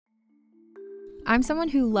I'm someone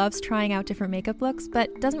who loves trying out different makeup looks,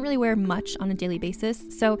 but doesn't really wear much on a daily basis,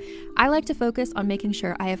 so I like to focus on making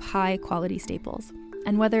sure I have high quality staples.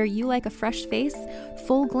 And whether you like a fresh face,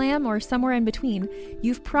 full glam, or somewhere in between,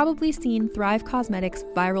 you've probably seen Thrive Causemetics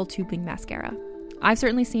Viral Tubing Mascara. I've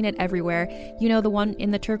certainly seen it everywhere. You know, the one in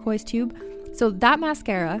the turquoise tube? So that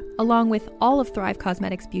mascara, along with all of Thrive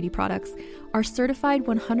Causemetics beauty products, are certified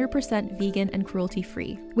 100% vegan and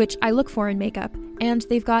cruelty-free, which I look for in makeup, and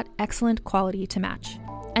they've got excellent quality to match.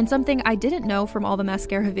 And something I didn't know from all the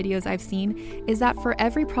mascara videos I've seen is that for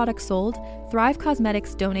every product sold, Thrive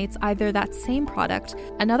Causemetics donates either that same product,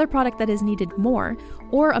 another product that is needed more,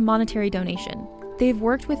 or a monetary donation. They've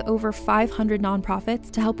worked with over 500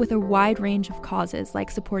 nonprofits to help with a wide range of causes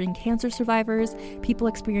like supporting cancer survivors, people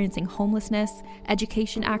experiencing homelessness,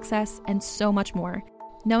 education access, and so much more.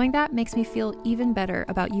 Knowing that makes me feel even better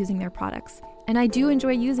about using their products. And I do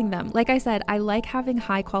enjoy using them. Like I said, I like having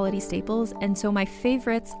high quality staples, and so my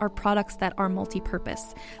favorites are products that are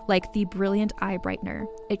multi-purpose, like the Brilliant Eye Brightener.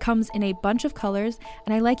 It comes in a bunch of colors,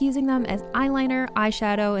 and I like using them as eyeliner,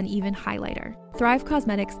 eyeshadow, and even highlighter. Thrive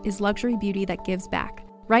Causemetics is luxury beauty that gives back.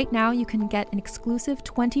 Right now, you can get an exclusive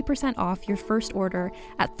 20% off your first order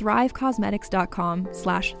at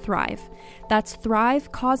thrivecausemetics.com/thrive. That's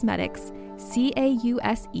Thrive Causemetics,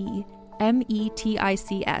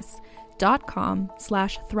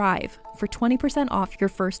 CAUSEMETICS.com/thrive for 20% off your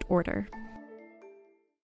first order.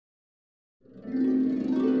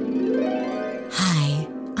 Hi,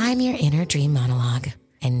 I'm your inner dream monologue,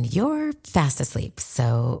 and you're fast asleep,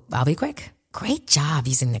 so I'll be quick. Great job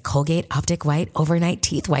using the Colgate Optic White Overnight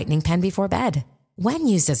Teeth Whitening Pen before bed. When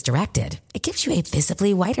used as directed, it gives you a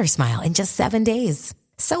visibly whiter smile in just 7 days.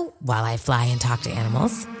 So while I fly and talk to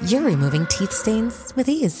animals, you're removing teeth stains with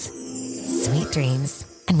ease. Sweet dreams.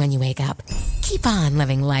 And when you wake up, keep on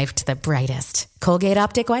living life to the brightest. Colgate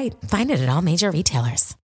Optic White. Find it at all major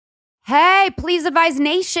retailers. Hey, Please Advise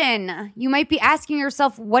Nation. You might be asking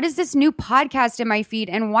yourself, what is this new podcast in my feed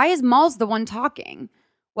and why is Malls the one talking?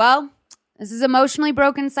 Well, this is Emotionally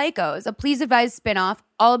Broken Psychos, a Please Advise spinoff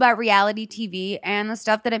all about reality TV and the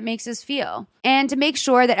stuff that it makes us feel. And to make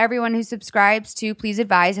sure that everyone who subscribes to Please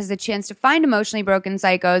Advise has a chance to find Emotionally Broken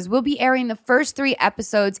Psychos, we'll be airing the first 3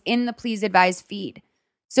 episodes in the Please Advise feed.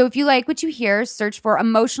 So if you like what you hear, search for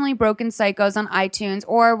Emotionally Broken Psychos on iTunes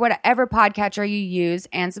or whatever podcatcher you use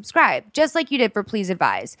and subscribe, just like you did for Please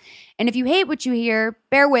Advise. And if you hate what you hear,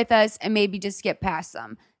 bear with us and maybe just skip past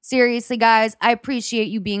them. Seriously, guys, I appreciate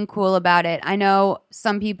you being cool about it. I know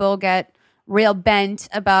some people get real bent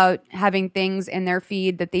about having things in their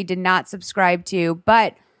feed that they did not subscribe to,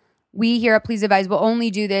 but we here at Please Advise will only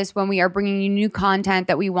do this when we are bringing you new content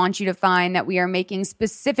that we want you to find, that we are making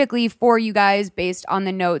specifically for you guys based on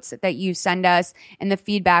the notes that you send us and the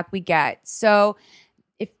feedback we get. So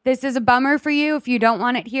if this is a bummer for you, if you don't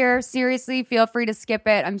want it here, seriously, feel free to skip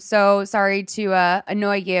it. I'm so sorry to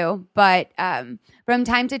annoy you. But from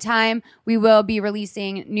time to time, we will be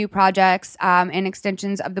releasing new projects and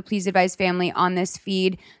extensions of the Please Advise family on this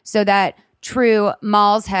feed so that true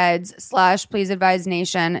Malls heads / Please Advise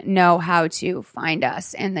Nation know how to find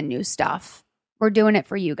us and the new stuff. We're doing it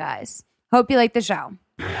for you guys. Hope you like the show.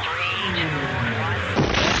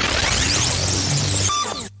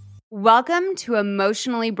 Welcome to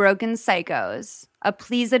Emotionally Broken Psychos, a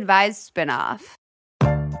Please Advise spinoff.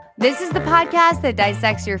 This is the podcast that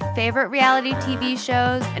dissects your favorite reality TV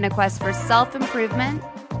shows in a quest for self-improvement,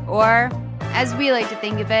 or, as we like to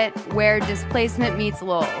think of it, where displacement meets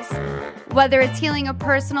lulz. Whether it's healing a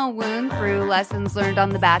personal wound through lessons learned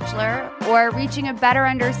on The Bachelor, or reaching a better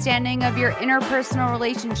understanding of your interpersonal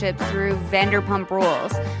relationships through Vanderpump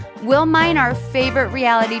Rules, we'll mine our favorite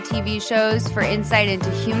reality TV shows for insight into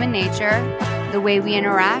human nature, the way we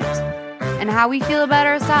interact, and how we feel about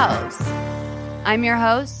ourselves. I'm your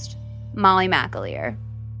host, Molly McAleer.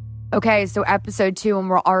 Okay, so episode 2, and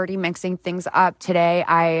we're already mixing things up today.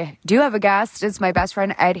 I do have a guest. It's my best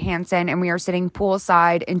friend, Ed Hansen, and we are sitting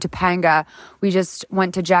poolside in Topanga. We just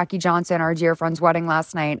went to Jackie Johnson, our dear friend's wedding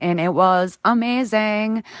last night, and it was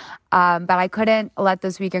amazing. But I couldn't let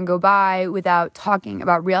this weekend go by without talking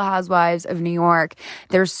about Real Housewives of New York.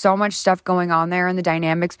 There's so much stuff going on there and the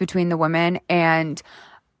dynamics between the women, and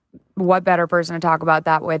what better person to talk about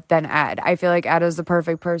that with than Ed? I feel like Ed is the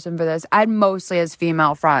perfect person for this. Ed mostly has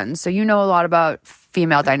female friends, so you know a lot about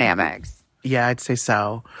female dynamics. Yeah, I'd say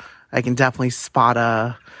so. I can definitely spot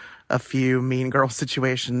a few mean girl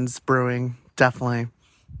situations brewing, definitely.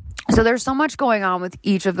 So there's so much going on with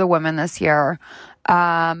each of the women this year.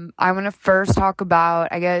 I want to first talk about,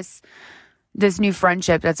 I guess, this new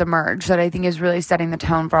friendship that's emerged that I think is really setting the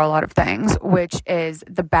tone for a lot of things, which is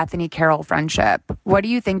the Bethany Carol friendship. What do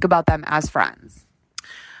you think about them as friends?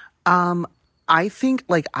 I think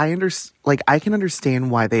I can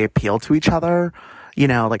understand why they appeal to each other. You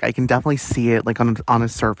know, like I can definitely see it like on a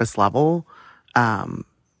surface level.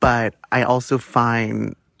 But I also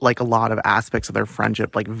find like a lot of aspects of their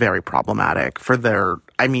friendship like very problematic for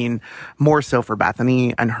more so for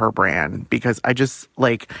Bethany and her brand, because I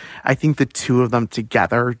think the two of them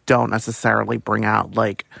together don't necessarily bring out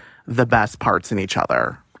like the best parts in each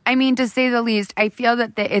other. I mean, to say the least, I feel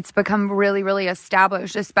that it's become really, really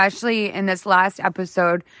established, especially in this last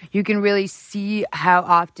episode. You can really see how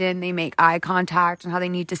often they make eye contact and how they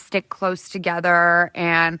need to stick close together.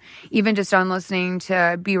 And even just on listening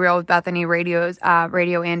to Be Real with Bethany Radio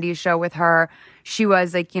Andy's show with her, she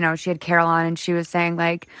was like, you know, she had Carol on and she was saying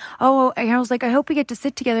like, oh, and I was like, I hope we get to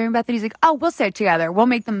sit together. And Bethany's like, oh, we'll sit together. We'll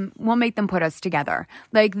make them put us together.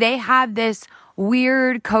 Like they have this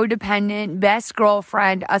weird, codependent, best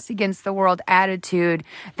girlfriend, us against the world attitude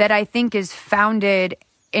that I think is founded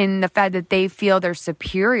in the fact that they feel they're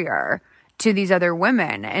superior to these other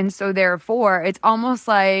women. And so therefore, it's almost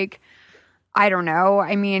like, I don't know,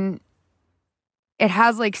 I mean, it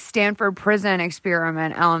has like Stanford prison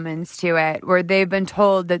experiment elements to it where they've been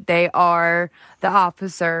told that they are the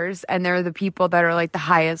officers and they're the people that are like the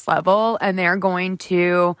highest level and they don't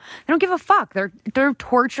give a fuck. They're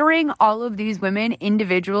torturing all of these women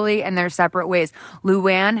individually in their separate ways.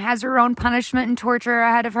 Luann has her own punishment and torture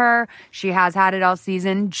ahead of her. She has had it all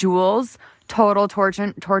season. Jules, total torture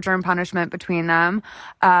and punishment between them.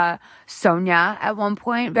 Sonia at one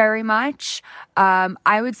point, very much.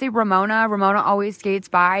 I would say Ramona always skates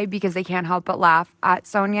by because they can't help but laugh at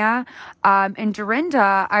Sonia. And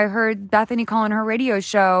Dorinda, I heard Bethany calling her radio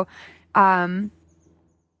show,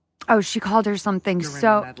 she called her something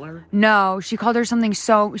she called her something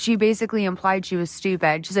she basically implied she was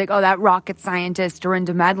stupid. She's like, oh, that rocket scientist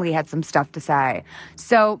Dorinda Medley had some stuff to say.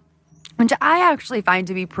 So, which I actually find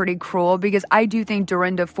to be pretty cruel because I do think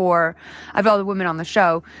Dorinda, of all the women on the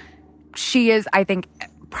show, she is, I think,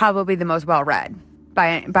 probably the most well-read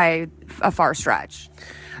by a far stretch.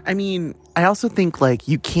 I mean, I also think, like,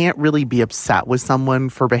 you can't really be upset with someone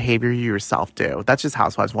for behavior you yourself do. That's just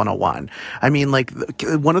Housewives 101. I mean, like,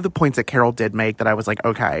 one of the points that Carol did make that I was like,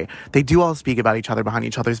 okay, they do all speak about each other behind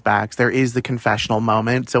each other's backs. There is the confessional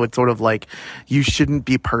moment. So it's sort of like, you shouldn't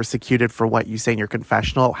be persecuted for what you say in your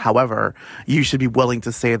confessional. However, you should be willing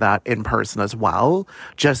to say that in person as well,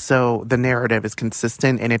 just so the narrative is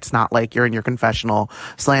consistent and it's not like you're in your confessional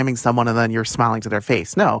slamming someone and then you're smiling to their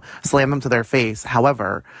face. No, slam them to their face.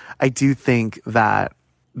 However, I do think that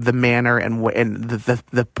the manner and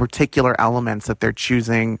the particular elements that they're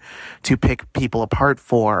choosing to pick people apart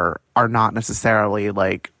for are not necessarily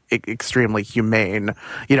like extremely humane.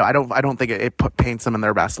 You know, I don't think it paints them in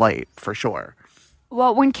their best light for sure.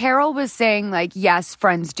 Well, when Carol was saying, like, yes,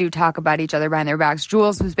 friends do talk about each other behind their backs,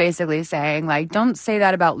 Jules was basically saying, like, don't say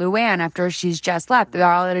that about Luann after she's just left. They're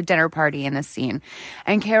all at a dinner party in this scene.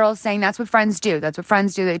 And Carol's saying that's what friends do. That's what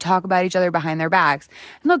friends do. They talk about each other behind their backs.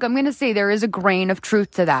 And look, I'm going to say there is a grain of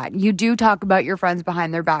truth to that. You do talk about your friends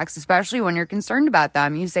behind their backs, especially when you're concerned about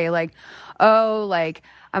them. You say, like, oh, like,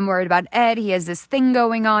 I'm worried about Ed. He has this thing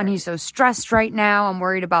going on. He's so stressed right now. I'm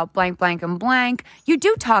worried about blank, blank, and blank. You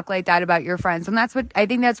do talk like that about your friends. And I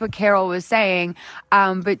think that's what Carol was saying.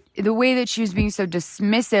 But the way that she was being so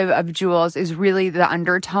dismissive of Jules is really the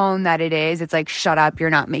undertone that it is. It's like, shut up. You're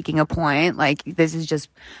not making a point. Like, this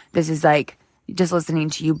is like just listening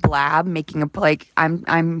to you blab,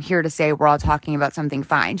 I'm here to say we're all talking about something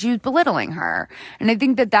fine. She was belittling her. And I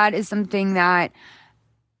think that is something that,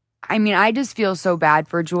 I mean, I just feel so bad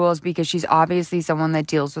for Jules because she's obviously someone that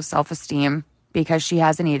deals with self-esteem because she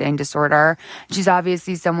has an eating disorder. She's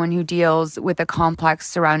obviously someone who deals with a complex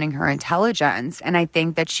surrounding her intelligence. And I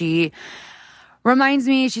think that she reminds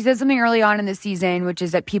me, she said something early on in the season, which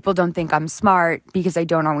is that people don't think I'm smart because I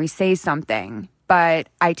don't always say something. But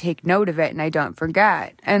I take note of it and I don't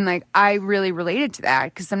forget. And like, I really related to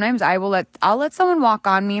that because sometimes I'll let someone walk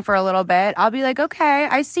on me for a little bit. I'll be like, okay,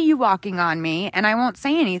 I see you walking on me, and I won't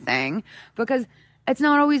say anything because it's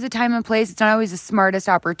not always a time and place. It's not always the smartest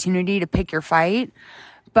opportunity to pick your fight.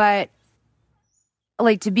 But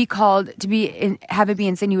like have it be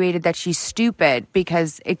insinuated that she's stupid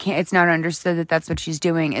because it's not understood that that's what she's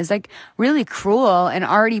doing is like really cruel and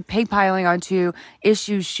already pigpiling onto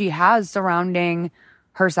issues she has surrounding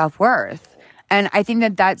her self-worth. And I think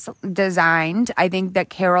that that's designed. I think that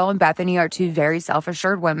Carol and Bethany are two very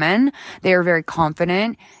self-assured women. They are very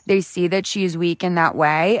confident. They see that she is weak in that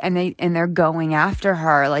way and they're going after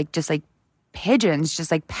her, like just like pigeons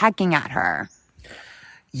just like pecking at her.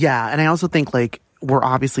 Yeah, and I also think like we're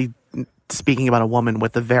obviously speaking about a woman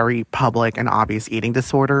with a very public and obvious eating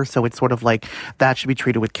disorder, so it's sort of like that should be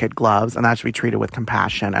treated with kid gloves and that should be treated with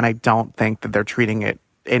compassion, and I don't think that they're treating it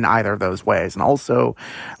in either of those ways. And also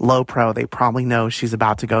low pro, they probably know she's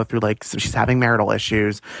about to go through like, so she's having marital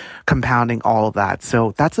issues, compounding all of that.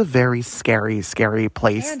 So that's a very scary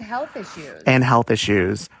place. And health issues. And health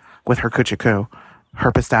issues with her kuchiku,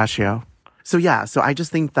 her pistachio. So yeah, so I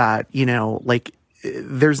just think that, you know, like,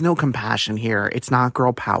 there's no compassion here. It's not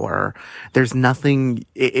girl power. There's nothing.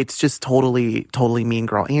 It's just totally mean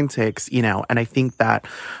girl antics, you know. And I think that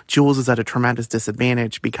Jules is at a tremendous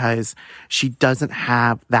disadvantage because she doesn't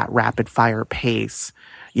have that rapid fire pace,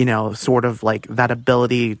 you know, sort of like that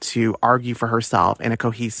ability to argue for herself in a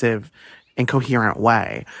cohesive and coherent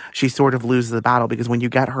way. She sort of loses the battle because when you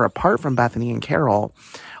get her apart from Bethany and Carol,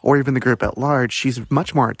 or even the group at large, she's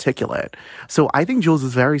much more articulate. So I think Jules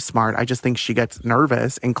is very smart. I just think she gets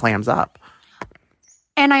nervous and clams up.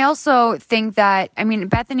 And I also think that, I mean,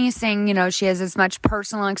 Bethany's saying, you know, she has as much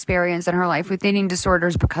personal experience in her life with eating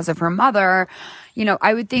disorders because of her mother. You know,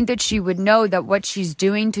 I would think that she would know that what she's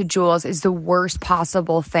doing to Jules is the worst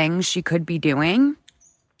possible thing she could be doing.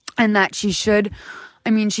 And that she should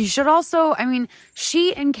also,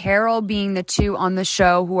 she and Carol being the two on the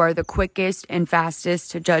show who are the quickest and fastest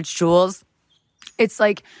to judge Jules. It's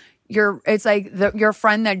like your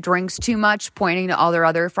friend that drinks too much pointing to all their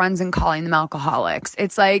other friends and calling them alcoholics.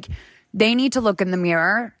 It's like they need to look in the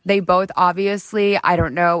mirror. They both obviously, I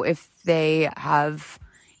don't know if they have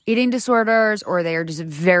eating disorders or they are just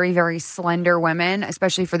very, very slender women,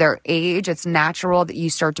 especially for their age. It's natural that you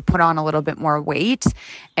start to put on a little bit more weight.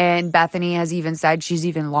 And Bethany has even said she's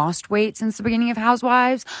even lost weight since the beginning of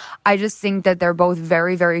Housewives. I just think that they're both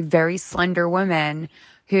very, very, very slender women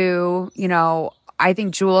who, you know, I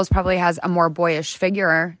think Jules probably has a more boyish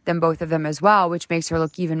figure than both of them as well, which makes her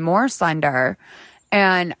look even more slender.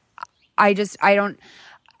 And I'm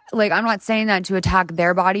not saying that to attack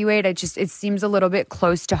their body weight. It seems a little bit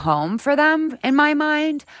close to home for them in my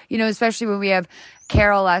mind, you know, especially when we have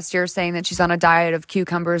Carol last year saying that she's on a diet of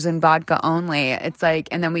cucumbers and vodka only. It's like,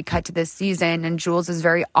 and then we cut to this season and Jules is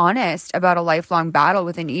very honest about a lifelong battle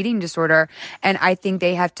with an eating disorder. And I think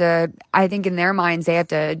in their minds, they have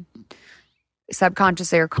to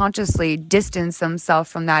subconsciously or consciously distance themselves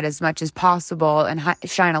from that as much as possible and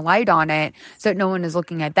shine a light on it so that no one is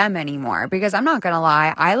looking at them anymore. Because I'm not going to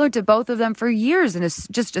lie, I looked at both of them for years and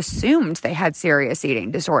just assumed they had serious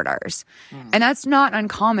eating disorders. And that's not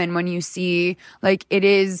uncommon when you see, like, it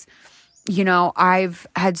is, you know, I've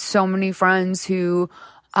had so many friends who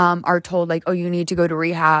are told like, oh, you need to go to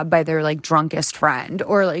rehab by their like drunkest friend,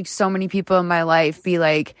 or like so many people in my life be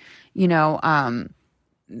like, you know,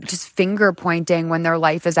 just finger pointing when their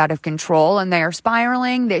life is out of control and they are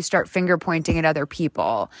spiraling, they start finger pointing at other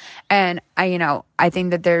people. And I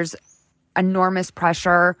think that there's enormous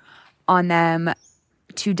pressure on them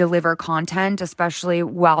to deliver content, especially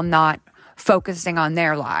while not focusing on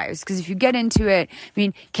their lives. Because if you get into it, I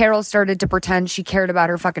mean, Carol started to pretend she cared about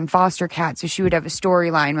her fucking foster cat so she would have a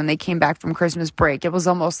storyline when they came back from Christmas break. It was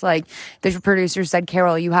almost like the producer said,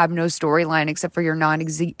 Carol, you have no storyline except for your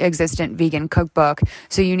non-existent vegan cookbook,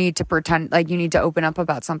 so you need to pretend like you need to open up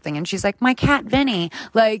about something. And she's like, my cat Vinny.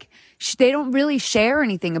 Like, they don't really share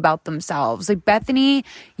anything about themselves. Like, Bethany,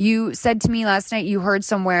 you said to me last night, you heard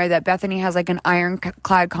somewhere that Bethany has like an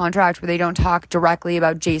ironclad contract where they don't talk directly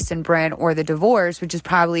about Jason Brand or the divorce, which is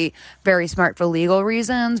probably very smart for legal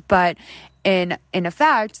reasons. But in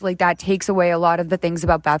effect, like, that takes away a lot of the things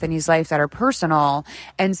about Bethany's life that are personal.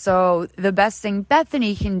 And so the best thing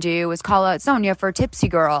Bethany can do is call out Sonia for a tipsy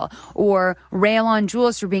girl, or rail on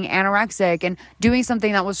Jules for being anorexic and doing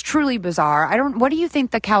something that was truly bizarre. What do you think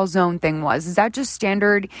the calzone thing was? Is that just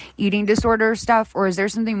standard eating disorder stuff, or is there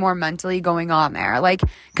something more mentally going on there? Like,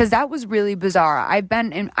 because that was really bizarre. I've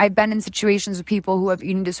been in situations with people who have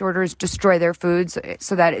eating disorders destroy their foods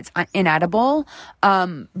so that it's inedible.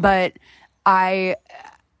 But what's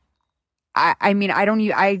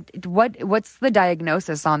the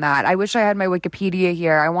diagnosis on that? I wish I had my Wikipedia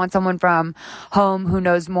here. I want someone from home who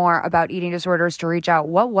knows more about eating disorders to reach out.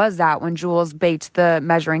 What was that when Jules baked the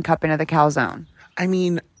measuring cup into the calzone? I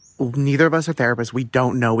mean, neither of us are therapists. We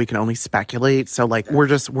don't know. We can only speculate. So like, we're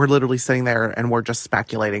literally sitting there and we're just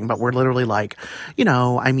speculating, but we're literally like, you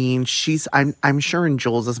know, I mean, I'm sure in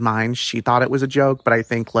Jules's mind, she thought it was a joke, but I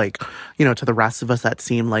think like, you know, to the rest of us, that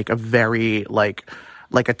seemed like a very like,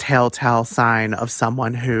 like a telltale sign of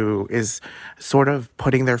someone who is sort of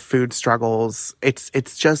putting their food struggles. It's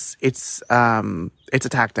a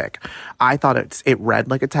tactic. I thought it read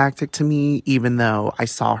like a tactic to me, even though I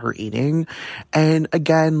saw her eating. And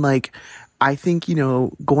again, like, I think,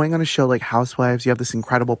 going on a show like Housewives, you have this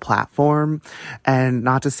incredible platform, and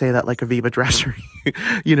not to say that like Aviva Dresser,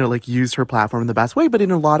 like used her platform in the best way, but in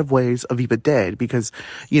a lot of ways Aviva did, because,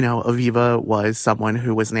 Aviva was someone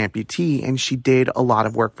who was an amputee and she did a lot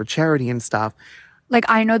of work for charity and stuff. Like,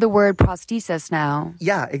 I know the word prosthesis now.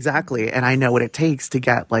 Yeah, exactly. And I know what it takes to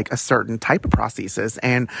get like a certain type of prosthesis.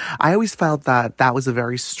 And I always felt that was a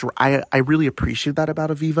very, I really appreciate that about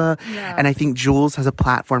Aviva. Yeah. And I think Jules has a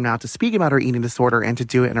platform now to speak about her eating disorder and to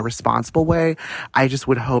do it in a responsible way. I just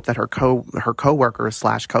would hope that her coworkers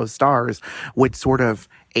 / co-stars would sort of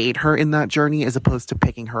aid her in that journey as opposed to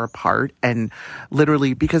picking her apart. And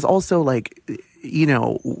literally, because also like,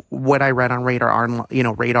 what I read on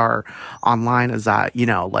Radar Online is that,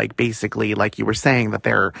 like basically, like you were saying, that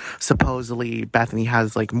they're supposedly Bethany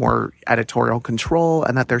has like more editorial control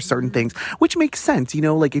and that there's certain things, which makes sense,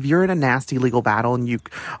 like if you're in a nasty legal battle and you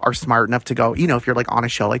are smart enough to go, if you're like on a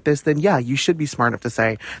show like this, then yeah, you should be smart enough to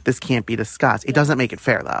say this can't be discussed. It doesn't make it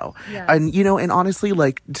fair though. Yeah. And, and honestly,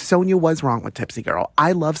 like Sonia was wrong with Tipsy Girl.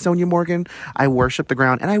 I love Sonia Morgan. I worship the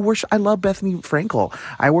ground, and I love Bethany Frankel.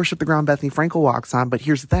 I worship the ground Bethany Frankel walks on. But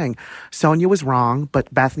here's the thing. Sonia was wrong,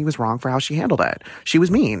 but Bethany was wrong for how she handled it. She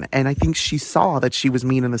was mean. And I think she saw that she was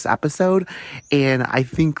mean in this episode. And I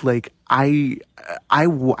think like I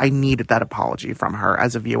needed that apology from her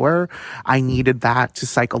as a viewer. I needed that to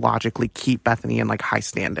psychologically keep Bethany in like high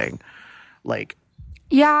standing. Like,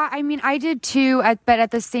 yeah, I mean, I did too. But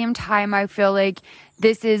at the same time, I feel like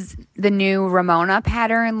this is the new Ramona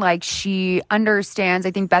pattern. Like, she understands. I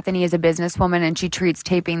think Bethany is a businesswoman and she treats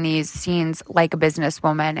taping these scenes like a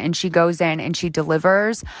businesswoman, and she goes in and she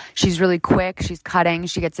delivers. She's really quick. She's cutting.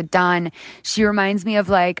 She gets it done. She reminds me of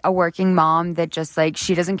like a working mom that just like,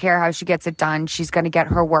 she doesn't care how she gets it done. She's going to get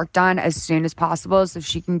her work done as soon as possible so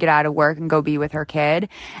she can get out of work and go be with her kid.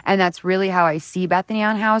 And that's really how I see Bethany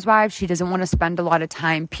on Housewives. She doesn't want to spend a lot of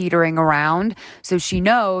time petering around. So she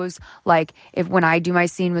knows, like, when I do my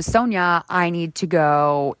scene with Sonia, I need to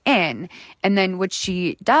go in. And then what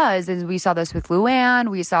she does is, we saw this with Luann,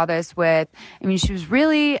 we saw this with, she was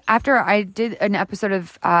really, after I did an episode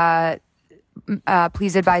of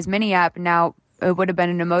Please Advise Mini app, now it would have been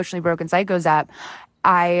an Emotionally Broken Psychos app,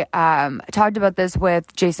 I talked about this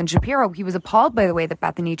with Jason Shapiro. He was appalled by the way that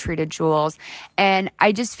Bethany treated Jules. And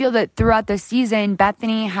I just feel that throughout the season,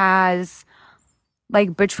 Bethany has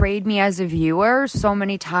like betrayed me as a viewer so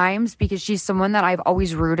many times, because she's someone that I've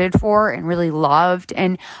always rooted for and really loved.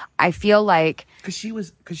 And I feel like because she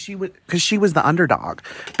was the underdog.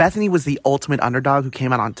 Bethany was the ultimate underdog who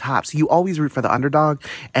came out on top. So you always root for the underdog.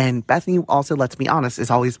 And Bethany also, let's be honest, has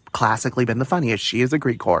always classically been the funniest. She is a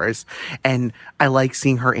Greek chorus. And I like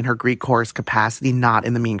seeing her in her Greek chorus capacity, not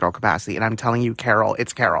in the mean girl capacity. And I'm telling you, Carol,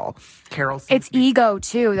 it's Carol. It's ego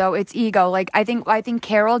too, though. It's ego. Like, I think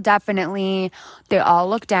Carol definitely, they all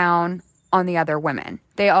look down on the other women.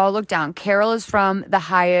 They all look down. Carol is from the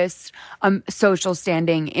highest social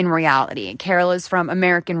standing in reality. Carol is from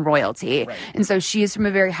American royalty. Right. And so she is from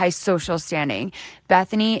a very high social standing.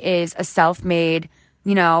 Bethany is a self-made,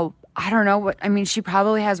 I don't know what, she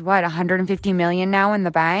probably has 150 million now in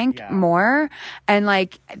the bank, more.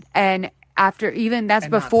 And after, even that's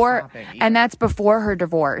before, and that's before her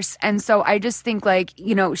divorce. And so I just think like,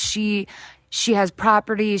 she has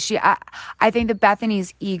property. I think that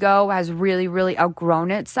Bethany's ego has really, really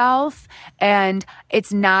outgrown itself, and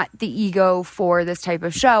it's not the ego for this type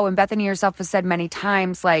of show. And Bethany herself has said many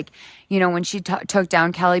times, like, when she took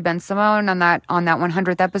down Kelly Ben-Simone on that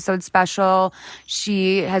 100th episode special,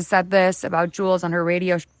 she has said this about Jules on her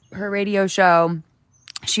radio show.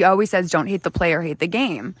 She always says, "Don't hate the player, hate the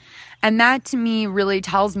game." And that to me really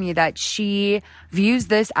tells me that she views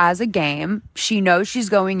this as a game. She knows she's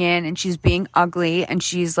going in and she's being ugly and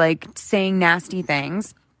she's like saying nasty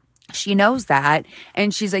things. She knows that.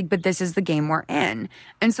 And she's like, but this is the game we're in.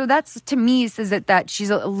 And so that's, to me, says that she's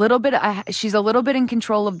a little bit in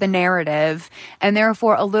control of the narrative, and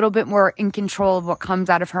therefore a little bit more in control of what comes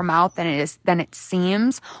out of her mouth than it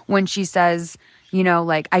seems when she says,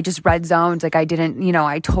 like, I just red zoned, like I didn't,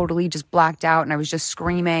 I totally just blacked out and I was just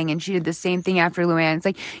screaming. And she did the same thing after Luann. It's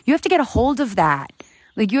like, you have to get a hold of that.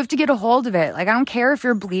 Like, you have to get a hold of it. Like, I don't care if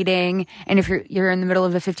you're bleeding and if you're in the middle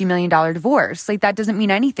of a $50 million divorce. Like, that doesn't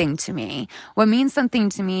mean anything to me. What means something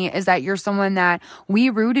to me is that you're someone that we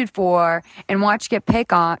rooted for and watched get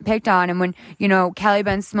picked on. And when, Kelly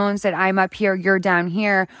Ben Simone said, I'm up here, you're down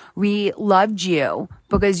here, we loved you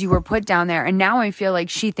because you were put down there. And now I feel like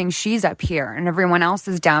she thinks she's up here and everyone else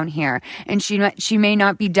is down here. And she may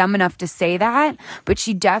not be dumb enough to say that, but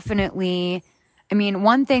she definitely... I mean,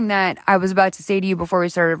 one thing that I was about to say to you before we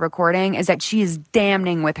started recording is that she is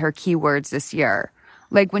damning with her keywords this year.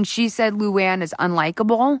 Like, when she said Luann is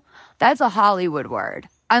unlikable, that's a Hollywood word.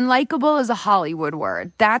 Unlikable is a Hollywood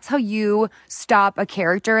word. That's how you stop a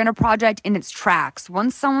character in a project in its tracks.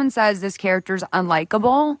 Once someone says this character's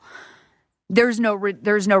unlikable, there's no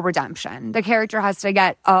redemption. The character has to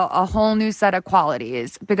get a whole new set of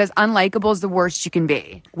qualities because unlikable is the worst you can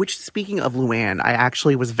be. Which, speaking of Luann, I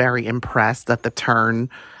actually was very impressed at the turn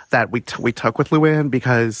that we took with Luann,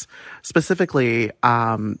 because specifically,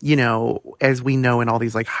 as we know in all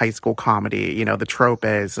these like high school comedy, the trope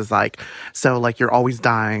is like, so like you're always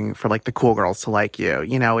dying for like the cool girls to like you.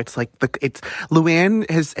 It's like Luann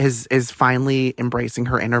is finally embracing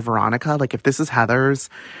her inner Veronica. Like, if this is Heather's,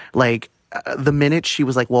 like, the minute she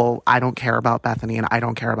was like, well, I don't care about Bethany and I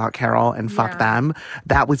don't care about Carol and fuck them,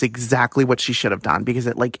 that was exactly what she should have done, because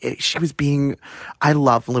she was being, I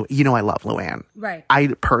love Luann. Right.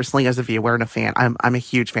 I personally, as a viewer and a fan, I'm a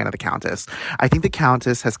huge fan of the Countess. I think the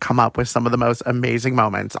Countess has come up with some of the most amazing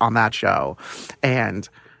moments on that show. And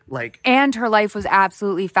her life was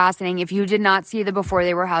absolutely fascinating. If you did not see the Before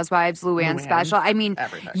They Were Housewives Luann special, I mean,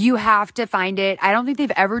 everything. You have to find it. I don't think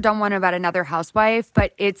they've ever done one about another housewife,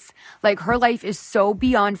 but it's like her life is so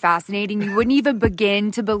beyond fascinating. You wouldn't even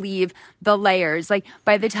begin to believe the layers. Like,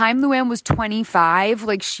 by the time Luann was 25,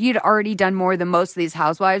 like, she had already done more than most of these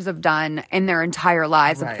housewives have done in their entire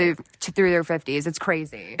lives up through their 50s. It's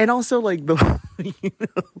crazy. And also, like,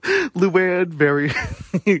 Luann very,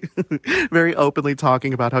 very openly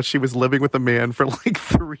talking about how she was living with a man for like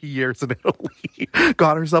 3 years in Italy,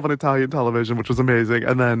 got herself on Italian television, which was amazing,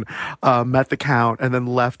 and then met the Count, and then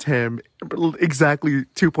left him exactly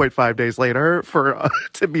 2.5 days later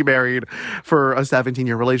to be married for a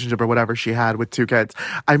 17-year relationship or whatever she had with 2 kids.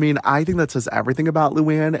 I mean, I think that says everything about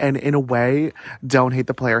Luann, and in a way, don't hate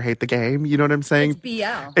the player, hate the game. You know what I'm saying?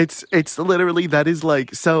 It's BL. It's literally, that is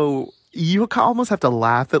like, so... You almost have to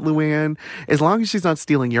laugh at Luann. As long as she's not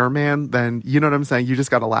stealing your man, then, you know what I'm saying? You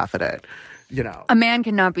just got to laugh at it. A man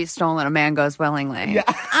cannot be stolen. A man goes willingly. Yeah.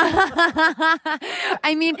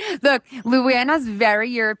 I mean, look, Luann has very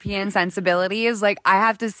European sensibilities. Like, I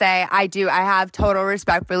have to say, I have total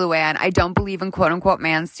respect for Luann. I don't believe in quote unquote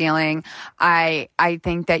man stealing. I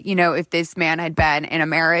think that, if this man had been in a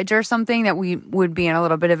marriage or something, that we would be in a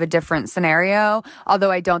little bit of a different scenario.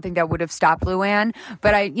 Although I don't think that would have stopped Luann.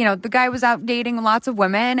 But the guy was out dating lots of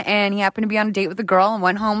women, and he happened to be on a date with a girl and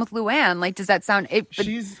went home with Luann. Like, does that sound...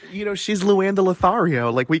 She's Luann de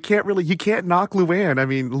Lothario. Like, you can't knock Luann. I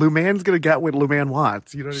mean, Luann's gonna get what Luann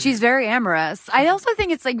wants. You know what She's very amorous. I also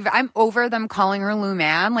think it's like, I'm over them calling her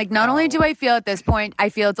Luann. Like, not only do I feel at this point, I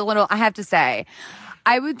feel it's a little, I have to say,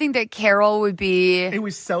 I would think that Carol would be... It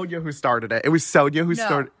was Sonia who started it.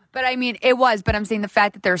 Started... But I mean, it was. But I'm saying the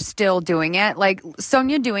fact that they're still doing it, like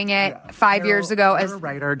Sonia doing it 5 years ago as a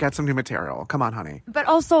writer, get some new material. Come on, honey. But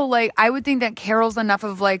also, like, I would think that Carol's enough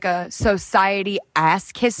of like a society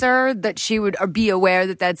ass kisser that she would be aware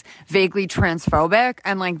that that's vaguely transphobic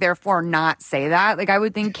and like therefore not say that. Like, I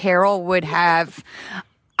would think Carol would have.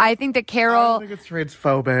 I think that Carol... I don't think it's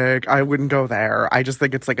transphobic. I wouldn't go there. I just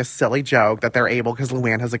think it's like a silly joke that they're able, because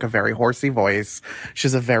Luann has like a very horsey voice. She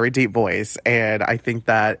has a very deep voice. And I think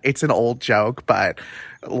that it's an old joke, but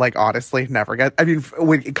like, honestly, never get... I mean,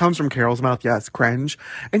 when it comes from Carol's mouth, yes, cringe.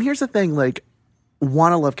 And here's the thing, like,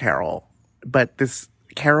 wanna love Carol, but this...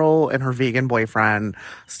 Carol and her vegan boyfriend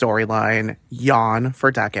storyline yawn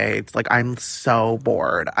for decades. Like, I'm so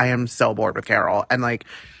bored. I am so bored with Carol. And like...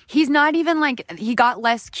 He's not even like, he got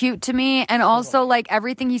less cute to me. And also, like,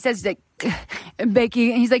 everything he says, like,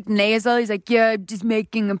 baking, he's like nasal. He's like, yeah, I'm just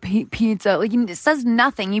making a pizza. Like, he says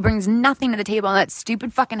nothing. He brings nothing to the table on that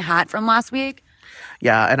stupid fucking hat from last week.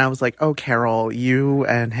 Yeah, and I was like, oh, Carol, you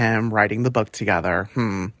and him writing the book together.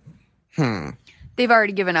 They've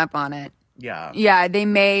already given up on it. Yeah. Yeah, they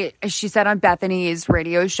may, she said on Bethany's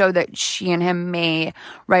radio show that she and him may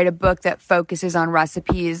write a book that focuses on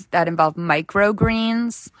recipes that involve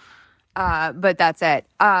microgreens. But that's it.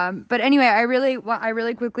 But anyway, I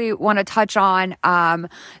really quickly want to touch on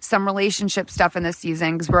some relationship stuff in this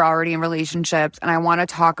season because we're already in relationships, and I want to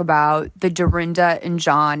talk about the Dorinda and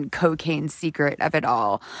John cocaine secret of it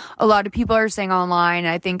all. A lot of people are saying online,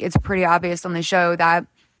 and I think it's pretty obvious on the show, that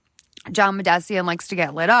John Medesian likes to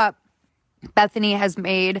get lit up. Bethany has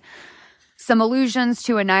made some allusions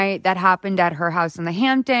to a night that happened at her house in the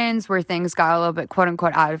Hamptons where things got a little bit, quote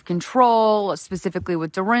unquote, out of control, specifically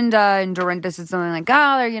with Dorinda. And Dorinda said something like,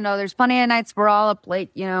 there's plenty of nights we're all up late,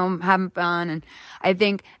 having fun. And I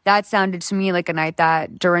think that sounded to me like a night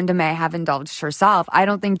that Dorinda may have indulged herself. I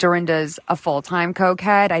don't think Dorinda's a full-time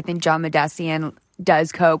cokehead. I think John Medesian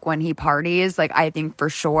does coke when he parties, I think for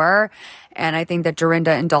sure. And I think that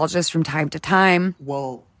Dorinda indulges from time to time.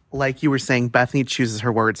 Well, like you were saying, Bethany chooses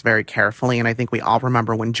her words very carefully. And I think we all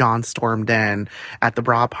remember when John stormed in at the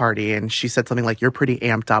bra party and she said something like, you're pretty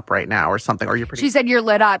amped up right now or something. Or She said, you're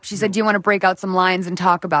lit up. She said, do you want to break out some lines and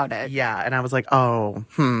talk about it? Yeah. And I was like,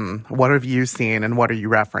 what have you seen and what are you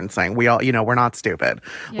referencing? We all, we're not stupid.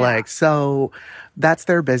 Yeah. So that's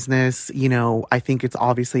their business. I think it's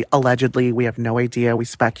obviously allegedly, we have no idea. We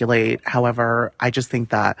speculate. However, I just think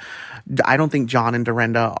that I don't think John and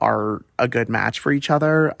Dorinda are a good match for each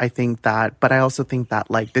other. But I also think that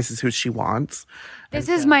this is who she wants. This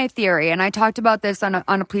is my theory. And I talked about this on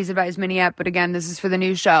a Please Advise Mini-Ep, but again, this is for the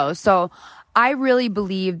new show. So I really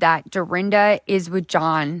believe that Dorinda is with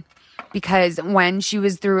John because when she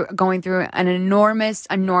was going through an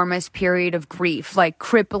enormous period of grief,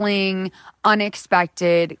 crippling,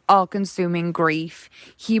 unexpected, all-consuming grief,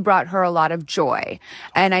 he brought her a lot of joy.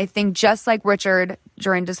 And I think just like Richard,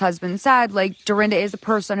 Dorinda's husband, said, Dorinda is a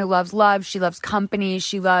person who loves love. She loves company.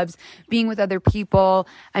 She loves being with other people.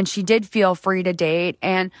 And she did feel free to date.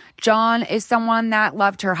 And John is someone that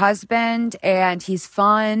loved her husband, and he's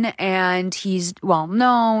fun, and he's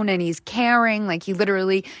well-known, and he's caring. He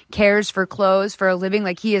literally cares for clothes for a living.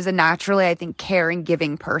 He is a naturally, I think, caring,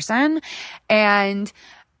 giving person. And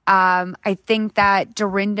I think that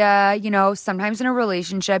Dorinda, sometimes in a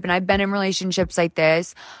relationship, and I've been in relationships like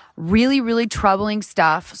this, really, really troubling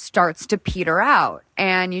stuff starts to peter out.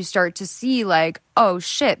 And you start to see oh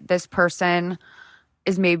shit, this person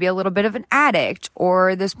is maybe a little bit of an addict,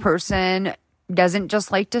 or this person doesn't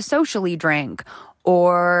just like to socially drink,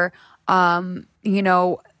 or,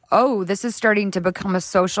 this is starting to become a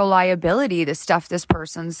social liability, the stuff this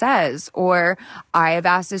person says. Or I have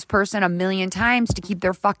asked this person 1,000,000 times to keep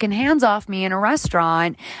their fucking hands off me in a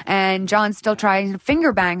restaurant, and John's still trying to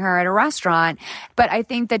finger bang her at a restaurant. But I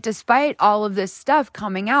think that despite all of this stuff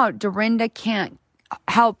coming out, Dorinda can't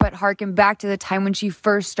help but harken back to the time when she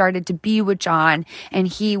first started to be with John, and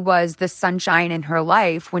he was the sunshine in her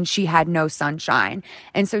life when she had no sunshine.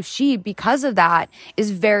 And so she, because of that,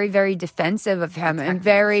 is very, very defensive of him and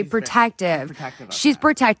very protective. She's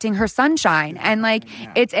protecting her sunshine. And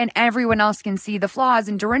and everyone else can see the flaws,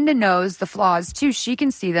 and Dorinda knows the flaws too. She can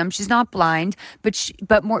see them. She's not blind, but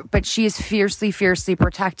she is fiercely, fiercely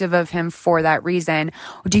protective of him for that reason.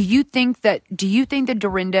 Do you think that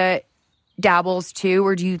Dorinda dabbles too,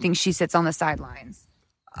 or do you think she sits on the sidelines?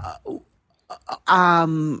 I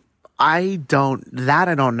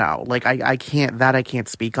don't know. I can't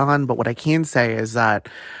speak on, but what I can say is that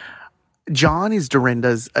John is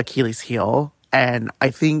Dorinda's Achilles heel. And I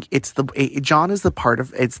think John is the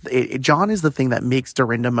thing that makes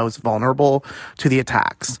Dorinda most vulnerable to the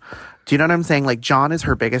attacks. Do you know what I'm saying? John is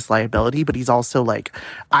her biggest liability, but he's also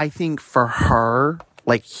I think for her,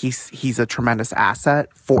 he's a tremendous asset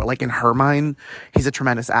for, in her mind, he's a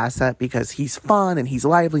tremendous asset because he's fun and he's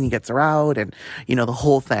lively and he gets her out and, the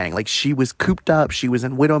whole thing. She was cooped up, she was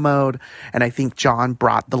in widow mode, and I think John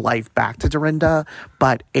brought the life back to Dorinda,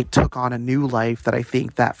 but it took on a new life that I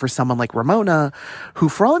think that for someone like Ramona, who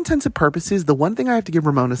for all intents and purposes, the one thing I have to give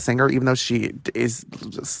Ramona Singer, even though she is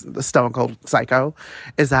just the stone cold psycho,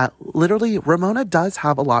 is that literally Ramona does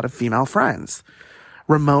have a lot of female friends.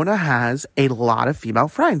 Ramona has a lot of female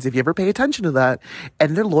friends, if you ever pay attention to that,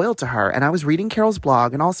 and they're loyal to her. And I was reading Carol's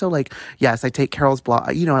blog, and also, yes, I take Carol's blog,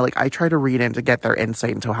 I try to read in to get their insight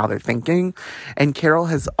into how they're thinking. And Carol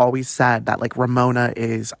has always said that, Ramona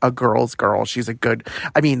is a girl's girl. She's a good,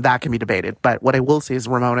 that can be debated. But what I will say is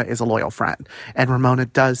Ramona is a loyal friend. And Ramona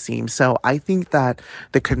does seem, so I think that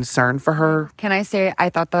the concern for her. Can I say, I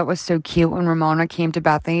thought that was so cute when Ramona came to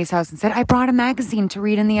Bethany's house and said, I brought a magazine to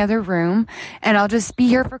read in the other room, and I'll just be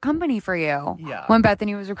here for company for you. Yeah. When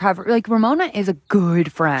Bethany was recovering. Ramona is a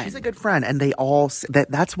good friend. She's a good friend. And they all,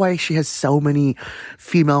 that's why she has so many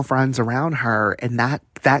female friends around her. And that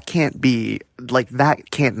can't be, that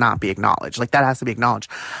can't not be acknowledged. That has to be acknowledged.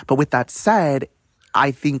 But with that said, I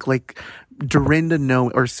think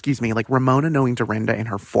Ramona knowing Dorinda in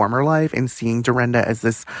her former life and seeing Dorinda as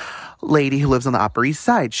this lady who lives on the Upper East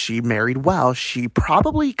Side. She married well. She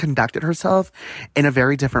probably conducted herself in a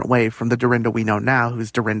very different way from the Dorinda we know now,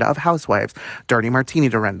 who's Dorinda of Housewives, Dirty Martini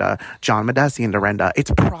Dorinda, John Medesian Dorinda. It's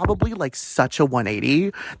probably like such a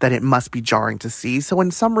 180 that it must be jarring to see. So in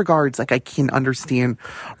some regards, like I can understand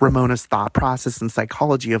Ramona's thought process and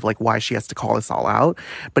psychology of like why she has to call this all out.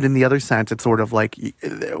 But in the other sense, it's sort of like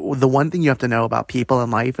the one thing you have to know about people in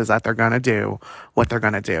life is that they're going to do what they're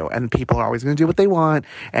going to do. And people are always going to do what they want.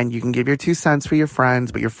 And you can give your 2 cents for your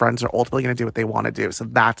friends, but your friends are ultimately going to do what they want to do. So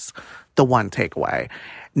that's the one takeaway.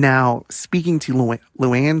 Now, speaking to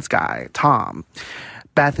Luann's guy, Tom,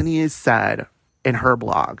 Bethany has said in her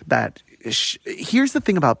blog that here's the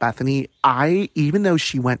thing about Bethany. Even though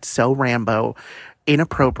she went so Rambo,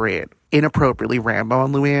 inappropriately Rambo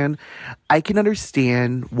on Luann, I can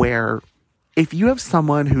understand where if you have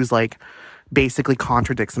someone who's like basically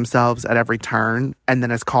contradicts themselves at every turn and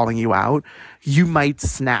then is calling you out, you might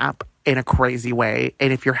snap in a crazy way.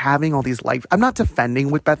 And if you're having all these I'm not defending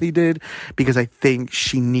what Bethany did because I think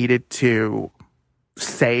she needed to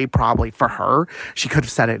say probably for her, she could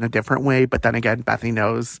have said it in a different way. But then again, Bethany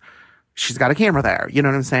knows she's got a camera there. You know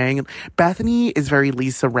what I'm saying? Bethany is very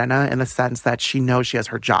Lisa Rinna in the sense that she knows she has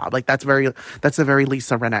her job. Like that's a very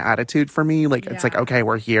Lisa Rinna attitude for me. Like it's like, okay,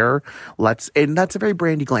 we're here. And that's a very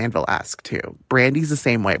Brandi Glanville-esque too. Brandy's the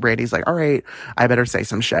same way. Brandy's like, all right, I better say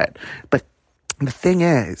some shit. But the thing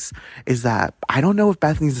is that I don't know if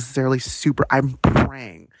Bethany's necessarily I'm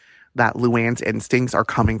praying that Luann's instincts are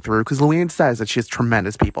coming through because Luann says that she has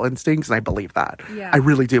tremendous people instincts, and I believe that. Yeah. I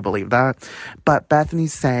really do believe that. But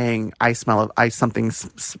Bethany's saying, something,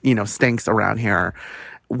 stinks around here.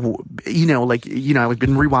 I've been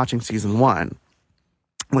rewatching season 1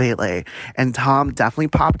 lately, and Tom definitely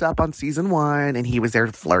popped up on season 1, and he was there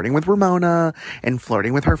flirting with Ramona and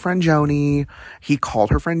flirting with her friend Joni. He called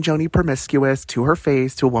her friend Joni promiscuous to her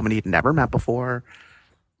face, to a woman he'd never met before.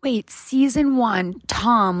 Wait, season 1,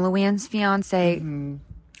 Tom, Luann's fiance.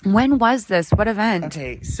 Mm-hmm. When was this? What event?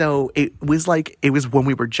 Okay, so it was when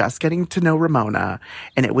we were just getting to know Ramona,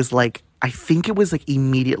 and it was like, I think it was like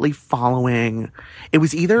immediately following, it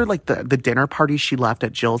was either like the dinner party she left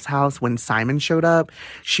at Jill's house when Simon showed up.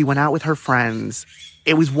 She went out with her friends.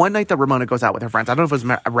 It was one night that Ramona goes out with her friends. I don't know if it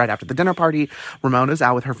was right after the dinner party. Ramona's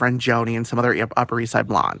out with her friend Joni and some other Upper East Side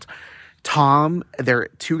blonde. Tom, there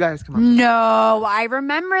 2 guys come up. No, I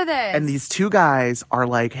remember this. And these 2 guys are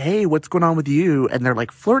like, hey, what's going on with you? And they're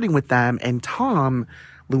like flirting with them. And Tom,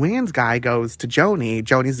 Luann's guy, goes to Joni.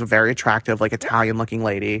 Joni's a very attractive, like Italian looking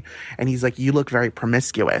lady. And he's like, you look very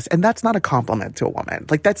promiscuous. And that's not a compliment to a woman.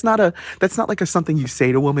 Like that's not like something you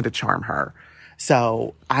say to a woman to charm her.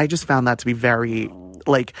 So I just found that to be very,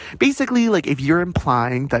 like, basically, like, if you're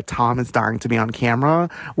implying that Tom is dying to be on camera,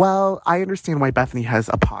 well, I understand why Bethany has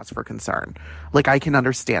a pause for concern. Like, I can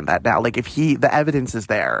understand that now. Like, if the evidence is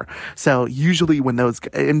there. So usually when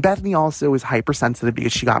and Bethany also is hypersensitive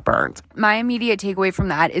because she got burned. My immediate takeaway from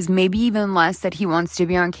that is maybe even less that he wants to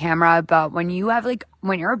be on camera, but when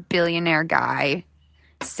you're a billionaire guy,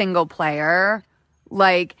 single player,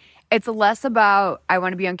 like, it's less about, I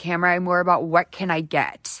want to be on camera, and more about what can I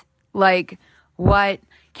get? Like, what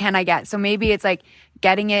can I get? So maybe it's like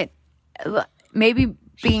getting it, maybe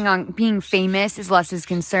being famous is less his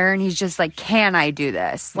concern. He's just like, can I do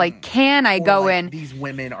this? Like, can I go in? These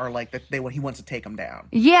women are like he wants to take them down.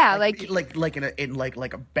 Yeah, like in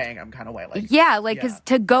a bang 'em kind of way. Like, yeah, like because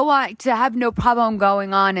to go on, to have no problem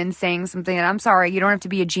going on and saying something. And I'm sorry, you don't have to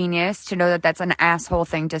be a genius to know that that's an asshole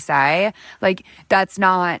thing to say. Like, that's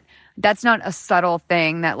not a subtle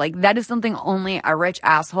thing that is something only a rich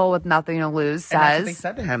asshole with nothing to lose says. And that's what they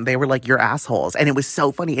said to him. They were like, you're assholes. And it was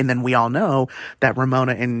so funny. And then we all know that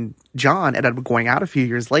Ramona and John ended up going out a few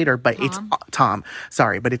years later, but it's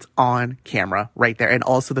on camera right there. And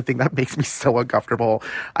also the thing that makes me so uncomfortable,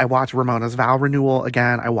 I watched Ramona's vow renewal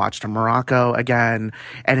again. I watched Morocco again.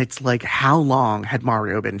 And it's like, how long had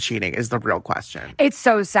Mario been cheating is the real question. It's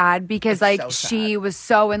so sad because she was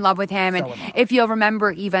so in love with him. And if you'll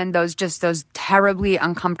remember even those terribly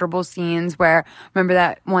uncomfortable scenes where, remember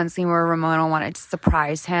that one scene where Ramona wanted to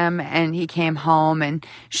surprise him and he came home and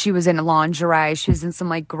she was in lingerie. She was in some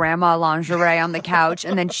like grandma lingerie on the couch,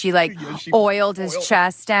 and then she oiled his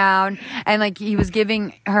chest down, and she was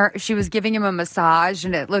giving him a massage,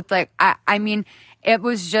 and it looked like, it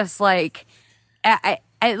was just like,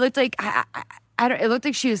 it looked like, it looked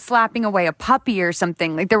like she was slapping away a puppy or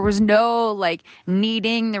something. Like there was no like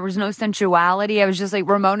kneading, there was no sensuality. I was just like,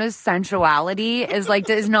 Ramona's sensuality is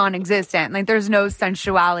non-existent. Like there's no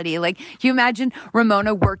sensuality. Like, can you imagine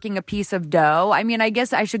Ramona working a piece of dough? I mean, I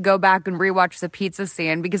guess I should go back and rewatch the pizza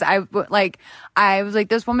scene because I was like,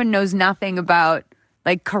 this woman knows nothing about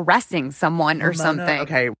like caressing someone or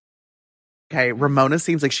something. Okay, Ramona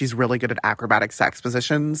seems like she's really good at acrobatic sex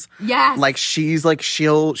positions. Yes. Like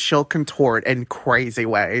she'll contort in crazy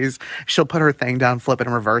ways. She'll put her thing down, flip it,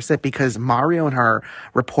 and reverse it because Mario and her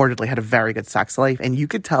reportedly had a very good sex life, and you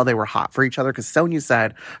could tell they were hot for each other because Sonia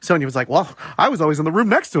was like, well, I was always in the room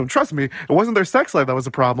next to him. Trust me, it wasn't their sex life that was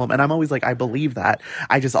a problem. And I'm always like, I believe that.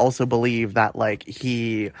 I just also believe that like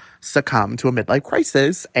he succumbed to a midlife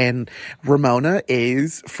crisis, and Ramona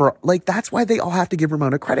is that's why they all have to give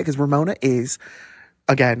Ramona credit because Ramona is,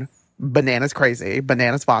 again, bananas crazy,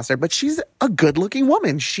 bananas Foster, but she's a good looking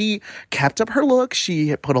woman. She kept up her look.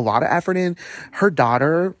 She put a lot of effort in. Her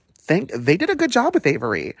daughter, they did a good job with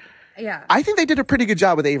Avery. Yeah. I think they did a pretty good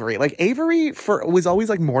job with Avery. Like Avery was always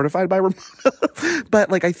like mortified by Ramona, but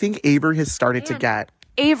like I think Avery has started to get.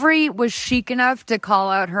 Avery was chic enough to call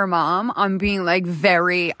out her mom on being like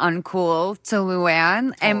very uncool to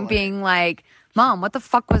Luann and being like, Mom, what the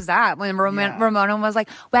fuck was that? When Ramona was like,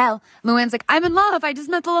 well, Luann's like, I'm in love. I just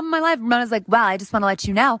met the love of my life. Ramona's like, well, I just want to let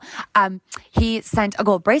you know. He sent a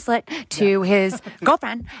gold bracelet to his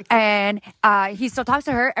girlfriend and he still talks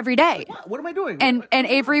to her every day. What am I doing? And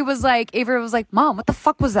Avery was like, Mom, what the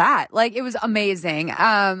fuck was that? Like, it was amazing.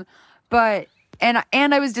 But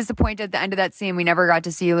I was disappointed at the end of that scene. We never got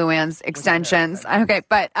to see Luann's extensions. Okay,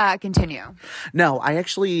 but continue. No,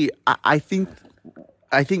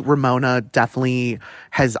 I think Ramona definitely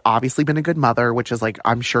has obviously been a good mother, which is like,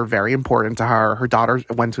 I'm sure very important to her. Her daughter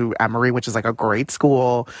went to Emory, which is like a great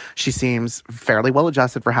school. She seems fairly well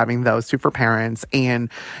adjusted for having those two for parents.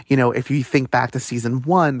 And, you know, if you think back to season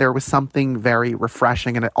 1, there was something very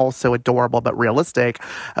refreshing and also adorable but realistic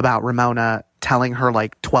about Ramona telling her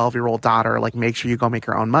like 12-year-old daughter, like, make sure you go make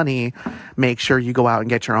your own money, make sure you go out and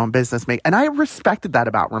get your own business. And I respected that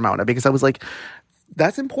about Ramona because I was like,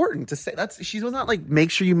 that's important to say. She was not like,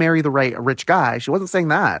 make sure you marry the right rich guy. She wasn't saying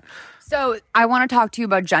that. So I want to talk to you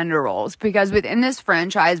about gender roles because within this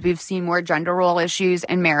franchise, we've seen more gender role issues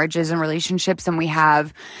in marriages and relationships than we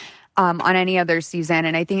have on any other season.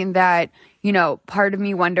 And I think that, you know, part of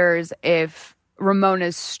me wonders if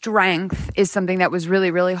Ramona's strength is something that was really,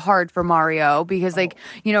 really hard for Mario because, like,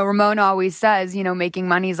 you know, Ramona always says, you know, making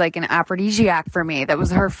money is like an aphrodisiac for me. That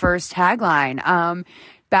was her first tagline.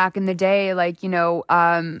 Back in the day, like, you know,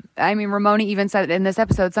 I mean, Ramona even said in this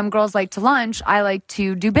episode, some girls like to lunch, I like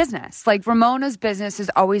to do business. Like, Ramona's business has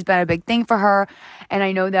always been a big thing for her. And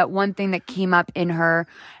I know that one thing that came up in her,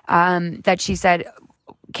 that she said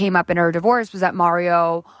came up in her divorce was that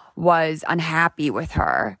Mario was unhappy with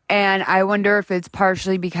her. And I wonder if it's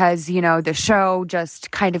partially because, you know, the show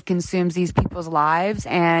just kind of consumes these people's lives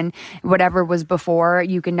and whatever was before,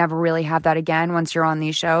 you can never really have that again once you're on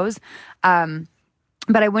these shows.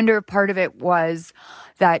 But I wonder if part of it was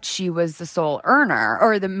that she was the sole earner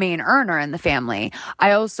or the main earner in the family.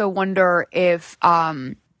 I also wonder if,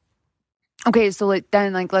 okay, so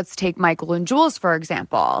let's take Michael and Jules, for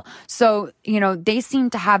example. So, you know, they seem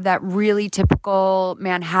to have that really typical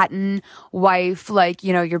Manhattan wife, like,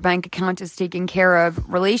 you know, your bank account is taken care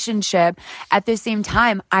of relationship. At the same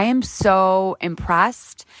time, I am so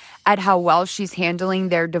impressed at how well she's handling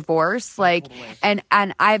their divorce. Like, and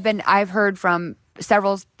I've heard from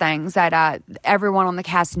several things that everyone on the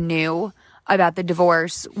cast knew about the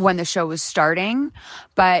divorce when the show was starting.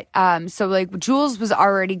 But so like Jules was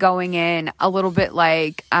already going in a little bit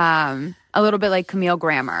like Camille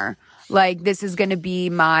Grammer. Like, this is going to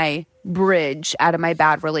be my bridge out of my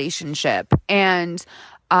bad relationship. And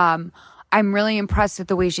I'm really impressed with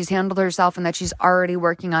the way she's handled herself and that she's already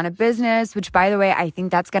working on a business, which, by the way, I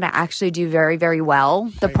think that's going to actually do very, very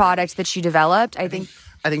well. The product that she developed, I think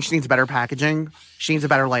she needs better packaging. She needs a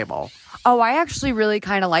better label. Oh, I actually really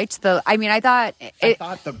kind of liked I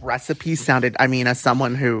thought the recipe sounded, as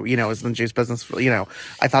someone who, you know, is in the juice business, you know,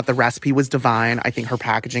 I thought the recipe was divine. I think her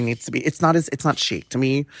packaging needs to be, it's not chic to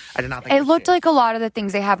me. I did not think it looked like a lot of the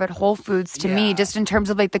things they have at Whole Foods to me, just in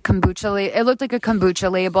terms of like the kombucha, it looked like a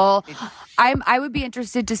kombucha label. I would be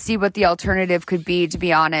interested to see what the alternative could be, to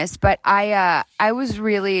be honest. But I was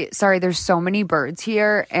really sorry. There's so many birds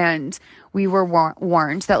here, and we were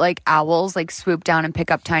warned that like owls like swoop down and pick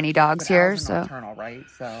up tiny dogs here. Owls are nocturnal, right?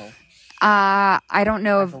 So I don't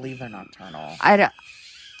know. I believe they're nocturnal. I don't.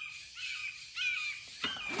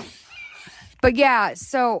 But yeah,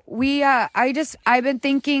 so I've been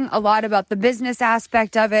thinking a lot about the business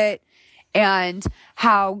aspect of it. and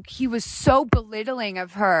how he was so belittling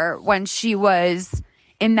of her when she was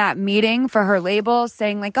in that meeting for her label,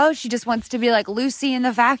 saying like, oh, she just wants to be like Lucy in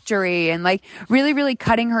the factory, and like really, really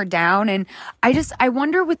cutting her down. And I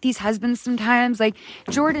wonder with these husbands sometimes, like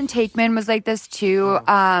Jordan Takeman was like this too.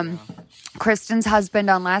 Kristen's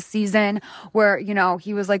husband on last season, where, you know,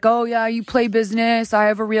 he was like, oh yeah, you play business, I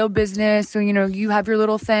have a real business, so, you know, you have your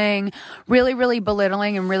little thing. Really, really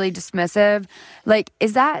belittling and really dismissive. Like,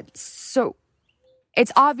 is that so?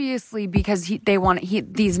 It's obviously because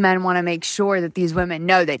these men want to make sure that these women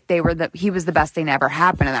know that he was the best thing to ever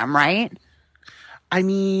happen to them, right? I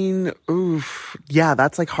mean, oof, yeah,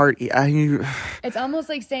 that's like hard. It's almost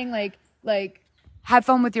like saying like have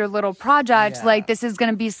fun with your little project. Yeah. Like, this is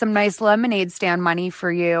going to be some nice lemonade stand money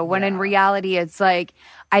for you. When in reality, it's like,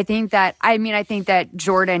 I think that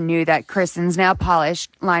Jordan knew that Kristen's nail polish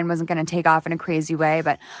line wasn't going to take off in a crazy way.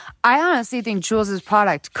 But I honestly think Jules'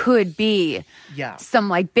 product could be some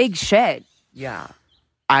like big shit. Yeah,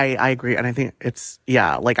 I agree. And I think it's,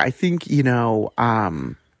 like, I think, you know,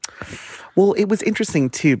 well, it was interesting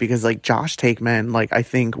too, because like Josh Takeman, like, I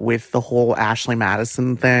think with the whole Ashley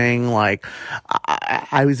Madison thing, like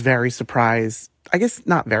I was very surprised. I guess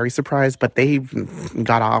not very surprised, but they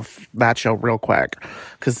got off that show real quick,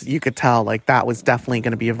 because you could tell like that was definitely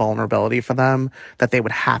going to be a vulnerability for them that they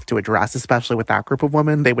would have to address, especially with that group of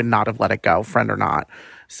women. They would not have let it go, friend or not.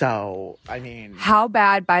 So, I mean, how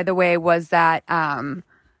bad, by the way, was that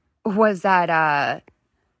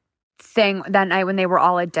thing that night when they were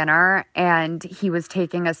all at dinner and he was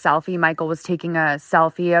taking a selfie? Michael was taking a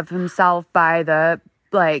selfie of himself by the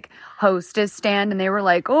like hostess stand, and they were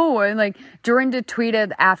like, oh, and like Dorinda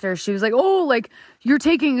tweeted after, she was like, oh, like you're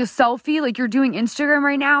taking a selfie, like you're doing Instagram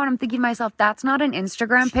right now. And I'm thinking to myself, that's not an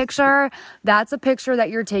Instagram picture. That's a picture that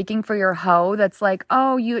you're taking for your hoe. That's like,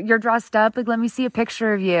 oh, you're dressed up, like let me see a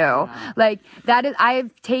picture of you. Yeah. Like that is,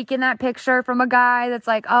 I've taken that picture from a guy that's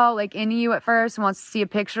like, oh, like into you at first, wants to see a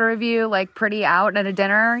picture of you like pretty out at a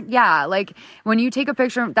dinner. Yeah, like when you take a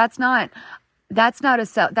picture, that's not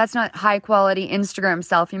high quality Instagram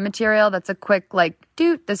selfie material. That's a quick like,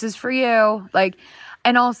 dude, this is for you. Like,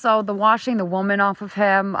 and also the washing the woman off of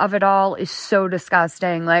him of it all is so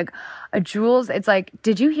disgusting. Like Jules, it's like,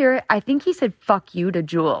 did you hear it? I think he said fuck you to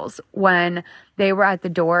Jules when they were at the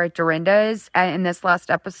door at Dorinda's in this last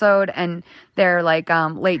episode, and they're like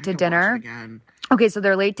late to dinner. Okay, so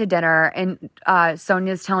they're late to dinner, and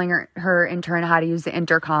Sonia's telling her intern how to use the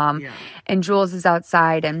intercom, and Jules is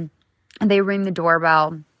outside, and they ring the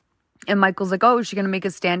doorbell, and Michael's like, oh, is she going to make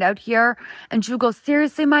a stand out here? And Jules goes,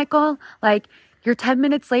 seriously, Michael? Like, you're 10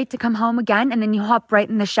 minutes late to come home again, and then you hop right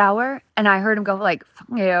in the shower? And I heard him go like, fuck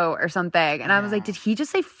you, or something. And I was like, did he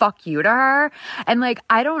just say fuck you to her? And like,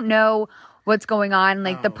 I don't know what's going on.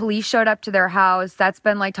 Like, the police showed up to their house. That's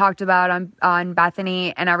been like talked about on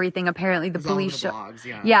Bethany and everything. Apparently the police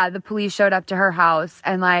the police showed up to her house,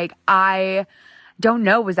 and like, I don't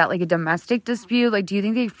know, was that like a domestic dispute? Like, do you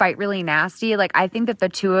think they fight really nasty? Like, I think that the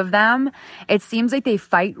two of them, it seems like they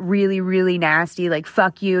fight really, really nasty. Like,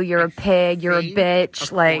 fuck you, you're a pig, you're a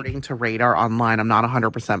bitch. According to Radar Online, I'm not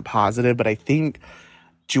 100% positive, but I think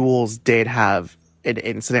Jules did have an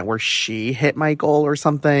incident where she hit Michael or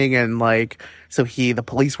something, and like, so the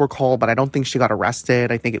police were called, but I don't think she got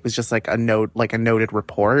arrested. I think it was just like a noted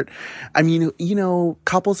report. I mean, you know,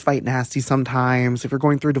 couples fight nasty sometimes. If you're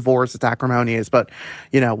going through divorce, it's acrimonious. But,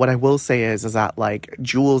 you know, what I will say is that like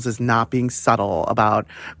Jules is not being subtle about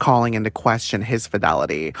calling into question his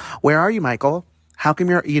fidelity. Where are you, Michael? How come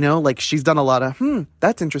you're, you know, like she's done a lot of,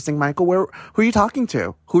 that's interesting, Michael. Who are you talking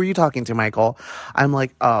to? Who are you talking to, Michael? I'm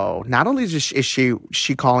like, oh, not only is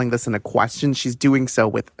she calling this into question, she's doing so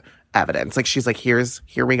with evidence. Like, she's like, here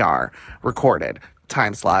we are, recorded,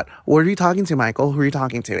 time slot. What are you talking to, Michael? Who are you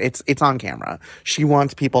talking to? It's on camera. She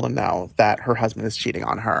wants people to know that her husband is cheating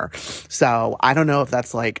on her. So I don't know if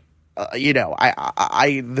that's like, you know,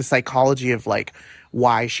 the psychology of like,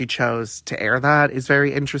 why she chose to air that is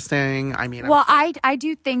very interesting. I mean, well, I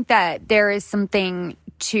do think that there is something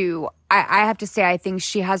to, I have to say, I think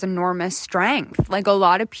she has enormous strength. Like, a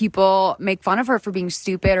lot of people make fun of her for being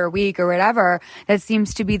stupid or weak or whatever. That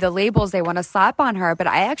seems to be the labels they want to slap on her. But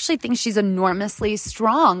I actually think she's enormously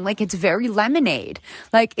strong. Like, it's very Lemonade.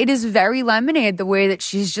 Like, it is very Lemonade, the way that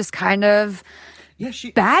she's just kind of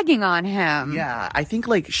bagging on him. Yeah, I think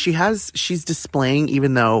like she's displaying,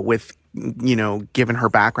 even though with, you know, given her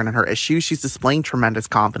background and her issues, she's displaying tremendous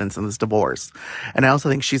confidence in this divorce. And I also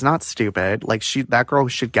think she's not stupid. Like, that girl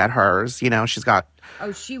should get hers. You know, she's got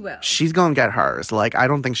Oh, she will. She's gonna get hers. Like, I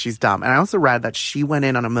don't think she's dumb. And I also read that she went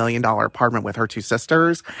in on $1 million apartment with her two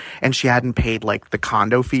sisters, and she hadn't paid like the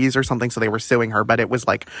condo fees or something, so they were suing her. But it was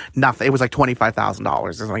like nothing. It was like $25,000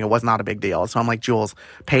 or something. It was not a big deal. So I'm like, Jules,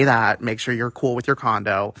 pay that. Make sure you're cool with your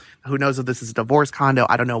condo. Who knows if this is a divorce condo?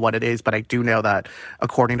 I don't know what it is, but I do know that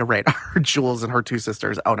according to Radar, Jules and her two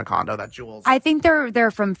sisters own a condo. That Jules, I think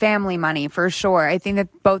they're from family money for sure. I think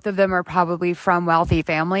that both of them are probably from wealthy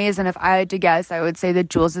families, and if I had to guess, I would say that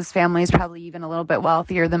Jules's family is probably even a little bit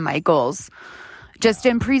wealthier than Michael's. Just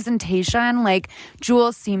in presentation, like,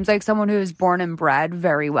 Jules seems like someone who is born and bred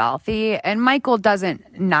very wealthy, and Michael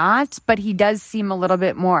doesn't not, but he does seem a little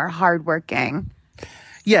bit more hardworking.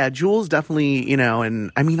 yeah, Jules definitely, you know,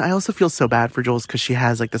 and I mean, I also feel so bad for Jules because she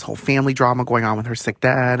has like this whole family drama going on with her sick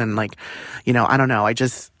dad, and like, you know, I don't know. I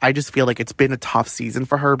just feel like it's been a tough season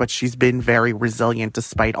for her, but she's been very resilient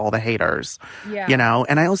despite all the haters. Yeah. You know,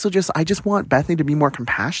 and I just want Bethany to be more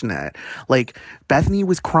compassionate. Like, Bethany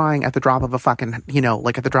was crying at the drop of a fucking, you know,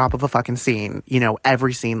 like at the drop of a fucking scene, you know,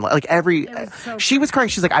 every scene, like every, she was crying.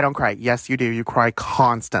 She's like, I don't cry. Yes, you do. You cry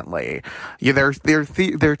constantly. There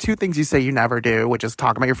are two things you say you never do, which is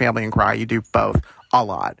talk about your family and cry. You do both a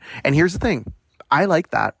lot. And here's the thing. I like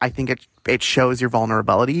that. I think it shows your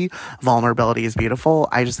vulnerability. Vulnerability is beautiful.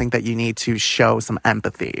 I just think that you need to show some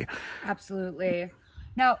empathy. Absolutely.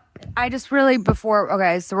 Now, I just really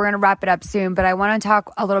okay, so we're going to wrap it up soon, but I want to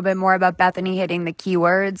talk a little bit more about Bethany hitting the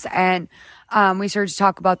keywords. And we started to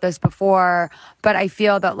talk about this before, but I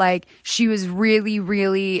feel that like she was really,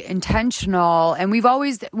 really intentional. And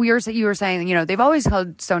you were saying, you know, they've always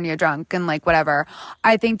called Sonia drunk and like whatever.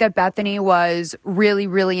 I think that Bethany was really,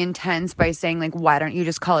 really intense by saying like, why don't you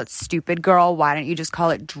just call it stupid girl? Why don't you just call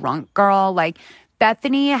it drunk girl? Like,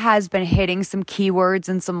 Bethany has been hitting some keywords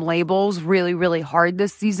and some labels really, really hard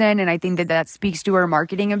this season. And I think that speaks to her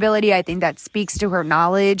marketing ability. I think that speaks to her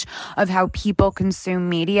knowledge of how people consume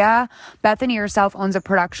media. Bethany herself owns a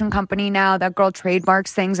production company now. That girl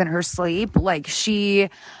trademarks things in her sleep. Like,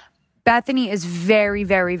 Bethany is very,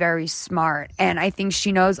 very, very smart. And I think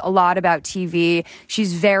she knows a lot about TV.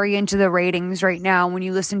 She's very into the ratings right now. When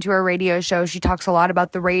you listen to her radio show, she talks a lot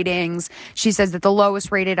about the ratings. She says that the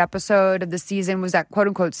lowest rated episode of the season was that quote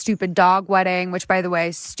unquote stupid dog wedding, which, by the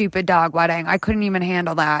way, stupid dog wedding. I couldn't even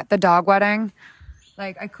handle that. The dog wedding.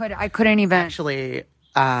 Like, I couldn't even. Actually,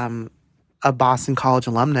 a Boston College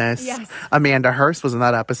alumnus, yes, Amanda Hurst, was in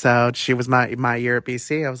that episode. She was my year at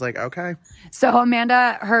BC. I was like, okay. So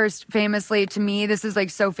Amanda Hurst, famously to me, this is like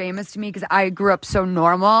so famous to me because I grew up so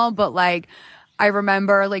normal, but like, I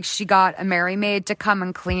remember like she got a Mary maid to come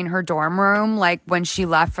and clean her dorm room like when she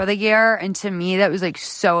left for the year. And to me, that was like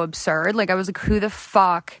so absurd. Like, I was like, who the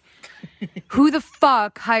fuck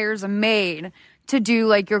hires a maid to do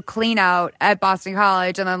like your clean out at Boston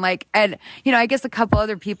College? And then like, and you know, I guess a couple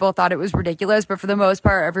other people thought it was ridiculous, but for the most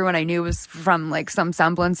part, everyone I knew was from like some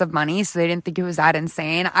semblance of money, so they didn't think it was that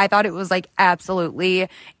insane. I thought it was like absolutely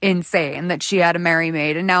insane that she had a Mary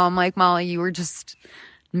maid. And now I'm like, Molly, you were just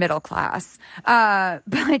middle class.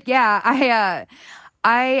 But yeah,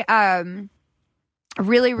 I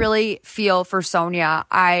really, really feel for Sonia.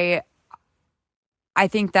 I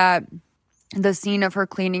think that the scene of her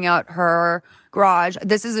cleaning out her garage,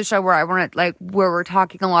 this is a show where I want to where we're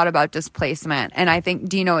talking a lot about displacement. And I think,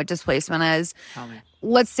 do you know what displacement is? Tell me.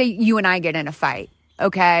 Let's say you and I get in a fight,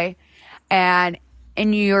 okay? And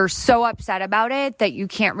you're so upset about it that you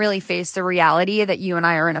can't really face the reality that you and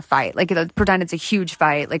I are in a fight. Like, pretend it's a huge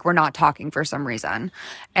fight, like we're not talking for some reason.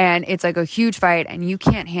 And it's like a huge fight and you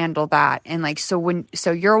can't handle that. And like, so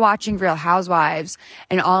you're watching Real Housewives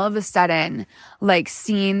and all of a sudden, like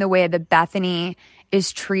seeing the way that Bethany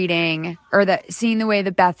is treating Luann,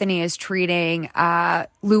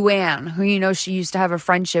 who, you know, she used to have a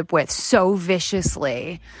friendship with so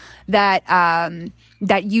viciously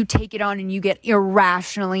that you take it on and you get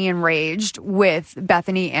irrationally enraged with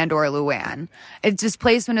Bethany and or Luann. It's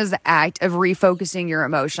displacement is the act of refocusing your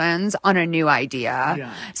emotions on a new idea,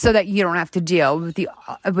 so that you don't have to deal with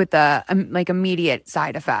the like immediate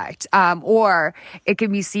side effect. Or it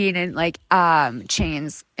can be seen in like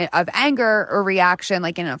chains of anger or reaction,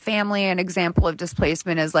 like in a family. An example of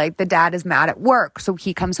displacement is like the dad is mad at work, so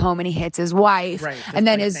he comes home and he hits his wife, right, and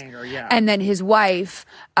then his wife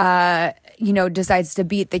decides to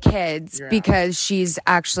beat the kids because she's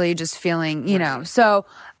actually just feeling, you know. So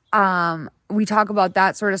we talk about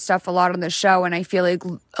that sort of stuff a lot on the show, and I feel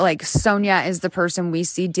like Sonia is the person we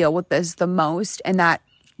see deal with this the most, and that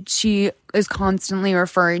she is constantly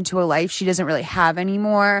referring to a life she doesn't really have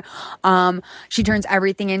anymore. She turns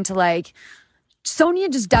everything into like Sonia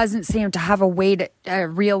just doesn't seem to have a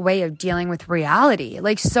real way of dealing with reality.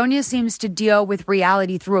 Like, Sonia seems to deal with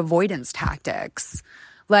reality through avoidance tactics.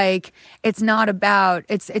 Like, it's about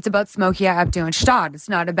Smokey Abdu and Shtad. It's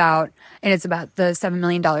about the $7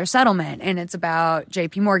 million settlement, and it's about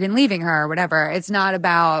JP Morgan leaving her or whatever. It's not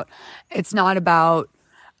about,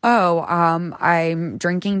 I'm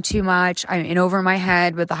drinking too much. I'm in over my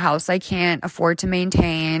head with a house I can't afford to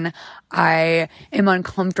maintain. I am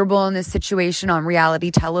uncomfortable in this situation on reality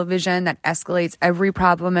television that escalates every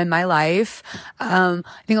problem in my life. I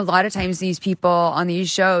think a lot of times these people on these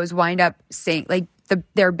shows wind up saying, like,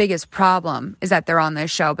 their biggest problem is that they're on this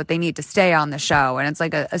show, but they need to stay on the show. And it's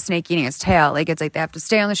like a snake eating its tail. Like, it's like they have to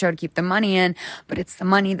stay on the show to keep the money in, but it's the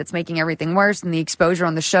money that's making everything worse and the exposure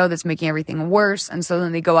on the show that's making everything worse. And so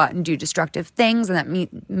then they go out and do destructive things, and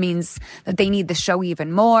that means that they need the show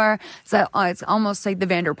even more. So it's almost like the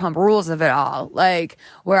Vanderpump Rules of it all. Like,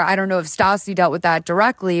 where I don't know if Stassi dealt with that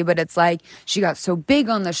directly, but it's like she got so big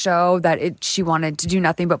on the show that she wanted to do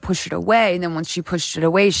nothing but push it away. And then once she pushed it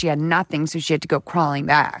away, she had nothing. So she had to go crawling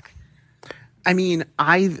back. I mean,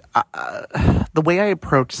 the way I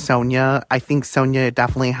approach Sonia, I think Sonia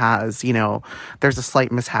definitely has, there's a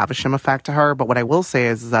slight Miss Havisham effect to her. But what I will say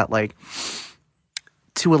is that, like,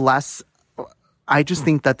 I just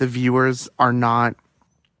think that the viewers are not,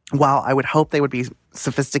 while I would hope they would be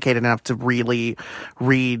sophisticated enough to really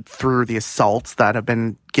read through the assaults that have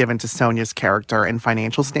been given to Sonia's character and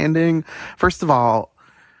financial standing. First of all,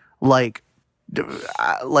 I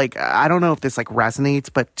don't know if this resonates,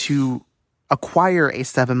 but to acquire a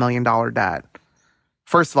 $7 million debt,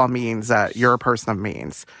 first of all, means that you're a person of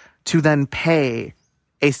means. To then pay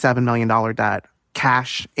a $7 million debt,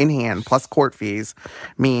 cash in hand, plus court fees,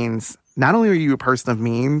 means not only are you a person of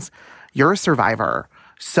means, you're a survivor.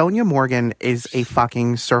 Sonia Morgan is a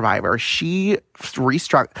fucking survivor. She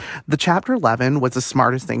the Chapter 11 was the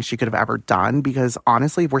smartest thing she could have ever done, because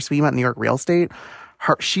honestly, if we're speaking about New York real estate,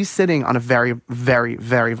 she's sitting on a very, very,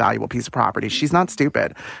 very valuable piece of property. She's not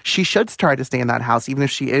stupid. She should try to stay in that house, even if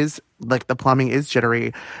she is, the plumbing is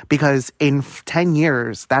jittery, because in 10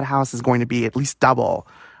 years, that house is going to be at least double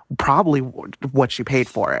probably what she paid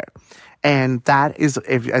for it. And that is,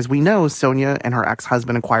 as we know, Sonia and her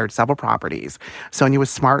ex-husband acquired several properties. Sonia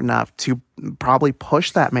was smart enough to probably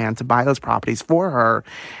push that man to buy those properties for her.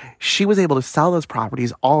 She was able to sell those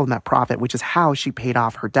properties all in that profit, which is how she paid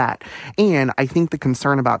off her debt. And I think the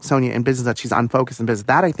concern about Sonia in business, that she's unfocused in business,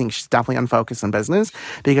 that I think she's definitely unfocused in business,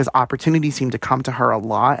 because opportunities seem to come to her a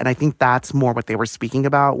lot. And I think that's more what they were speaking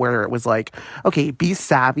about, where it was like, okay, be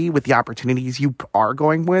savvy with the opportunities you are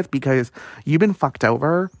going with, because you've been fucked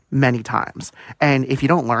over many times. And if you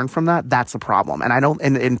don't learn from that, that's a problem. And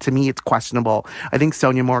and to me, it's questionable. I think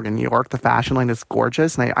Sonia Morgan, New York, the fashion line is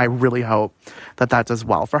gorgeous. And I really hope that does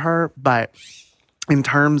well for her. But in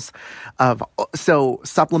terms of,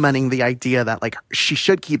 supplementing the idea that she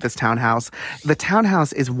should keep this townhouse, the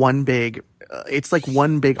townhouse is one big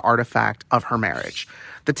artifact of her marriage.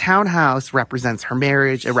 The townhouse represents her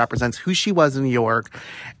marriage. It represents who she was in New York.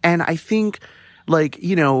 And I think,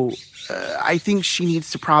 I think she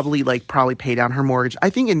needs to probably pay down her mortgage. I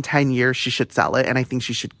think in 10 years she should sell it, and I think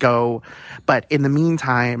she should go. But in the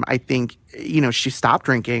meantime, I think, she stopped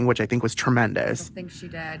drinking, which I think was tremendous. I don't think she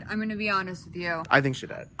did. I'm going to be honest with you. I think she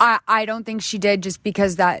did. I don't think she did, just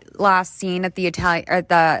because that last scene at the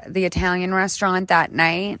Italian restaurant that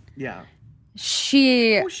night. Yeah.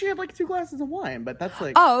 She had 2 glasses of wine, but that's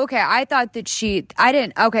Oh, okay. I thought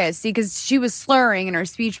that because she was slurring and her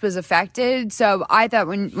speech was affected. So I thought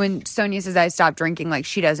when Sonia says I stopped drinking,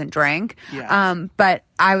 she doesn't drink. Yeah. But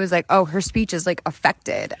I was like, oh, her speech is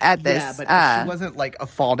affected at this. Yeah, but she wasn't a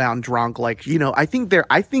fall down drunk. I think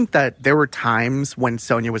that there were times when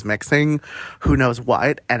Sonia was mixing, who knows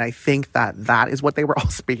what, and I think that is what they were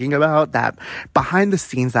all speaking about. That behind the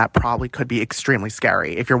scenes, that probably could be extremely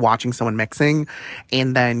scary if you're watching someone mixing,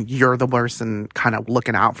 and then you're the person kind of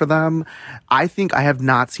looking out for them. I think I have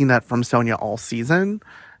not seen that from Sonia all season.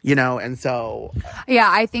 And so... Yeah,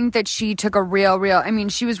 I think that she took a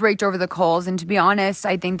she was raked over the coals. And to be honest,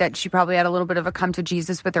 I think that she probably had a little bit of a come to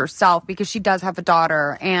Jesus with herself, because she does have a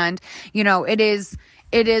daughter. And, it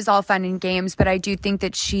is all fun and games, but I do think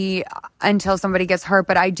that until somebody gets hurt,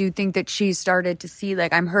 but I do think that she started to see,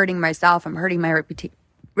 I'm hurting myself, I'm hurting my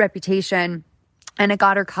reputation. And it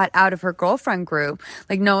got her cut out of her girlfriend group.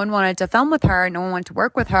 No one wanted to film with her. No one wanted to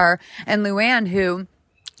work with her. And Luann, who...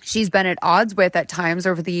 she's been at odds with at times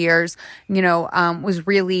over the years, was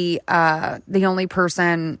really the only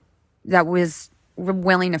person that was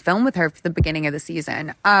willing to film with her for the beginning of the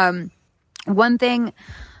season. One thing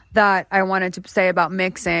that I wanted to say about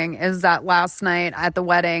mixing is that last night at the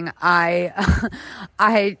wedding, I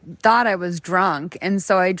thought I was drunk. And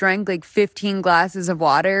so I drank like 15 glasses of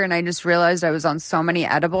water, and I just realized I was on so many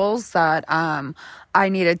edibles that I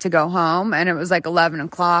needed to go home, and it was like 11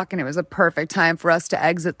 o'clock, and it was a perfect time for us to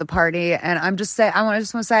exit the party. And I just want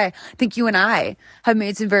to say, I think you and I have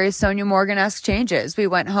made some very Sonia Morgan-esque changes. We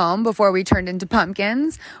went home before we turned into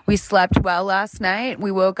pumpkins. We slept well last night.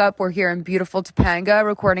 We woke up. We're here in beautiful Topanga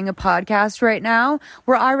recording a podcast right now.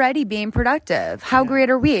 We're already being productive. How great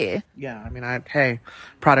are we? Yeah, I mean, hey,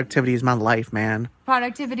 productivity is my life, man.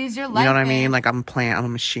 Productivity is your life. You know what I man. mean? Like, I'm a plant, I'm a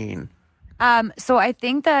machine. So I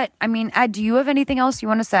think that, I mean, Ed, do you have anything else you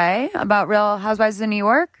want to say about Real Housewives of New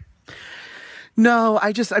York? No,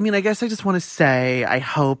 I guess I just want to say, I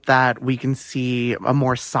hope that we can see a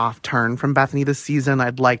more soft turn from Bethany this season.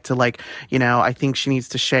 I'd like to, I think she needs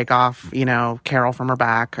to shake off, Carol from her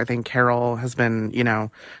back. I think Carol has been,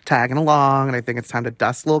 tagging along, and I think it's time to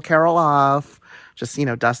dust little Carol off. Just,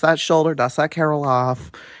 dust that shoulder, dust that Carol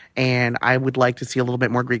off. And I would like to see a little bit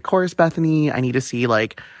more Greek chorus Bethany. I need to see,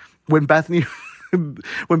 when Bethany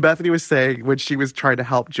was saying, when she was trying to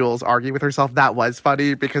help Jules argue with herself, that was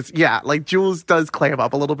funny because, Jules does clam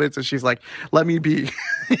up a little bit. So she's like, let me be.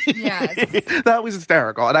 Yes. That was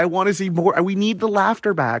hysterical. And I want to see more. We need the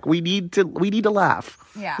laughter back. We need to laugh.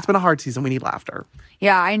 Yeah. It's been a hard season. We need laughter.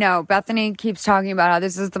 Yeah, I know. Bethany keeps talking about how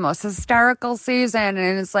this is the most hysterical season,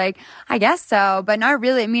 and it's like, I guess so, but not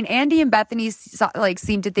really. I mean, Andy and Bethany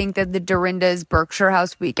seem to think that the Dorinda's Berkshire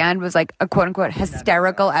House weekend was like a quote unquote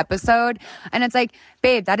hysterical episode, and it's like,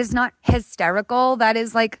 babe, that is not hysterical. That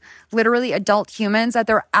is like literally adult humans at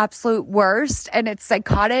their absolute worst, and it's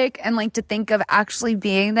psychotic. And like to think of actually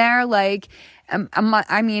being there, like.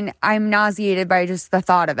 I'm nauseated by just the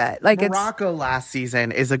thought of it. Like Morocco last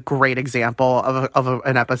season is a great example of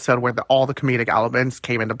an episode where all the comedic elements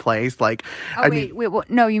came into place. Like,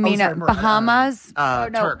 no, you mean Bahamas?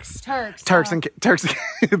 Turks.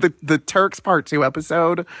 The Turks Part 2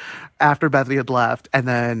 episode after Bethany had left, and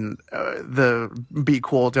then the Be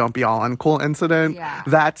Cool, Don't Be All Uncool incident. Yeah.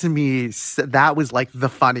 That to me, that was like the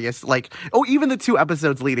funniest. Like, even the 2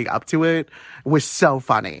 episodes leading up to it was so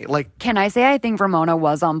funny. Like, can I say I think Ramona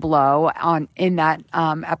was on blow in that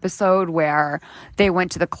episode where they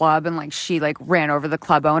went to the club and she ran over the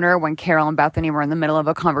club owner when Carol and Bethany were in the middle of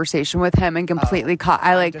a conversation with him and completely caught.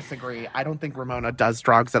 I disagree. I don't think Ramona does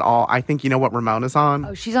drugs at all. I think, you know what Ramona's on?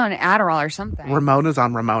 Oh, she's on Adderall or something. Ramona's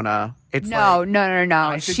on Ramona. It's no. I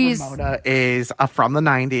think Ramona is from the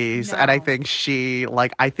 90s, and I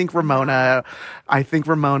think Ramona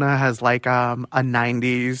has like a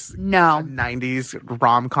 90s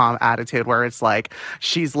rom-com attitude where it's like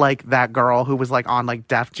she's like that girl who was like on like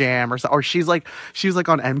Def Jam or she was like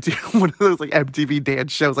on MTV, one of those like MTV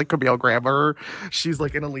dance shows like Camille Grammer. She's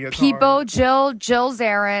like in a leotard. Jill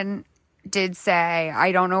Zarin did say,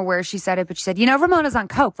 I don't know where she said it, but she said, Ramona's on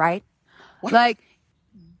coke, right? What? Like,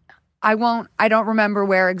 I don't remember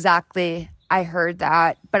where exactly I heard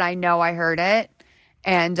that, but I know I heard it.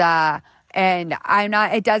 And I'm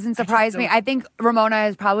not, it doesn't surprise me. I think Ramona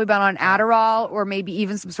has probably been on Adderall or maybe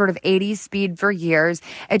even some sort of 80s speed for years.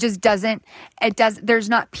 There's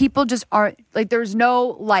not, people just aren't, there's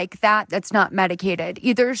no that's not medicated.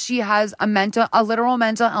 Either she has a literal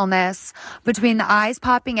mental illness between the eyes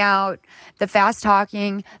popping out, the fast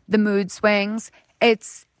talking, the mood swings.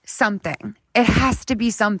 It's something. It has to be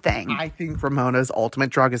something. I think Ramona's ultimate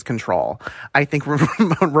drug is control. I think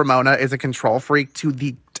Ramona is a control freak to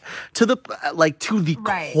the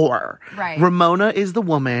right. core. Right. Ramona is the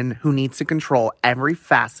woman who needs to control every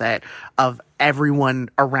facet of everyone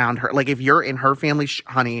around her. Like, if you're in her family,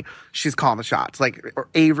 honey, she's calling the shots. Like,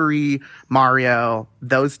 Avery, Mario,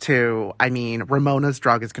 those 2. I mean, Ramona's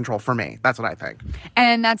drug is control for me. That's what I think.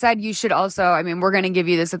 And that said, you should also, we're going to give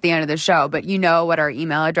you this at the end of the show, but you know what our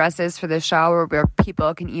email address is for this show, where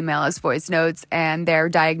people can email us voice notes and their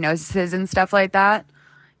diagnoses and stuff like that.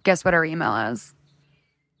 Guess what our email is?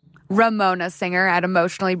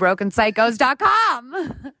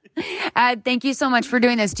 RamonaSinger@emotionallybrokenpsychos.com. Thank you so much for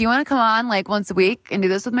doing this. Do you want to come on once a week and do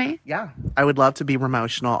this with me? Yeah, I would love to be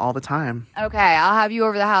Ramotional all the time. Okay, I'll have you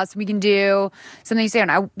over the house. We can do something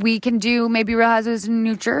soon. We can do maybe Real Housewives in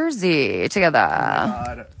New Jersey together. Oh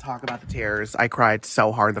my God, talk about the tears. I cried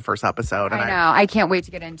so hard the first episode. I know. I can't wait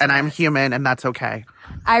to get into it. And I'm human, and that's okay.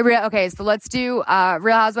 Okay, so let's do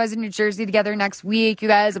Real Housewives in New Jersey together next week, you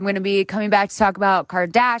guys. I'm going to be coming back to talk about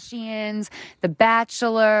Kardashians, The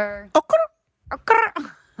Bachelor.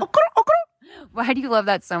 Why do you love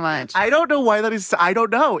that so much? I don't know why that is. I don't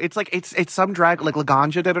know. It's like it's some drag, like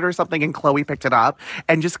Laganja did it or something, and Chloe picked it up,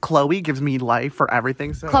 and just Chloe gives me life for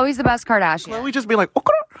everything. So Chloe's the best Kardashian. Chloe just be like,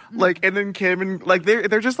 Like, and then Kim and like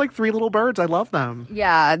they're just like three little birds. I love them.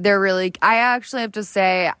 Yeah, they're really. I actually have to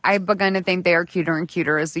say, I've begun to think they are cuter and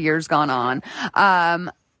cuter as the years gone on.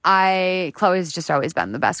 Chloe's just always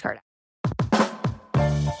been the best card.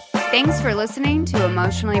 Thanks for listening to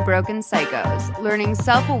Emotionally Broken Psychos, learning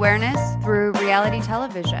self-awareness through reality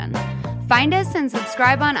television. Find us and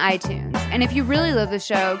subscribe on iTunes. And if you really love the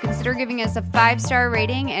show, consider giving us a 5-star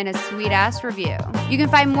rating and a sweet-ass review. You can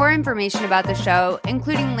find more information about the show,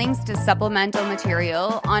 including links to supplemental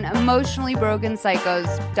material, on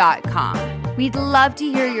emotionallybrokenpsychos.com. We'd love to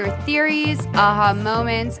hear your theories, aha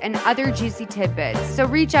moments, and other juicy tidbits. So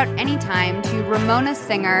reach out anytime to Ramona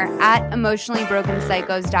Singer at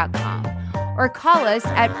emotionallybrokenpsychos.com or call us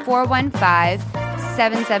at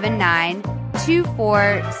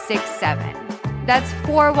 415-779-2467. That's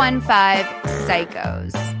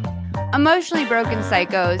 415-PSYCHOS. Emotionally Broken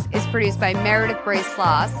Psychos is produced by Meredith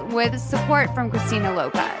Brace-Sloss with support from Christina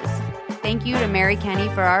Lopez. Thank you to Mary Kenny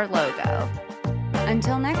for our logo.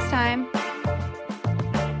 Until next time.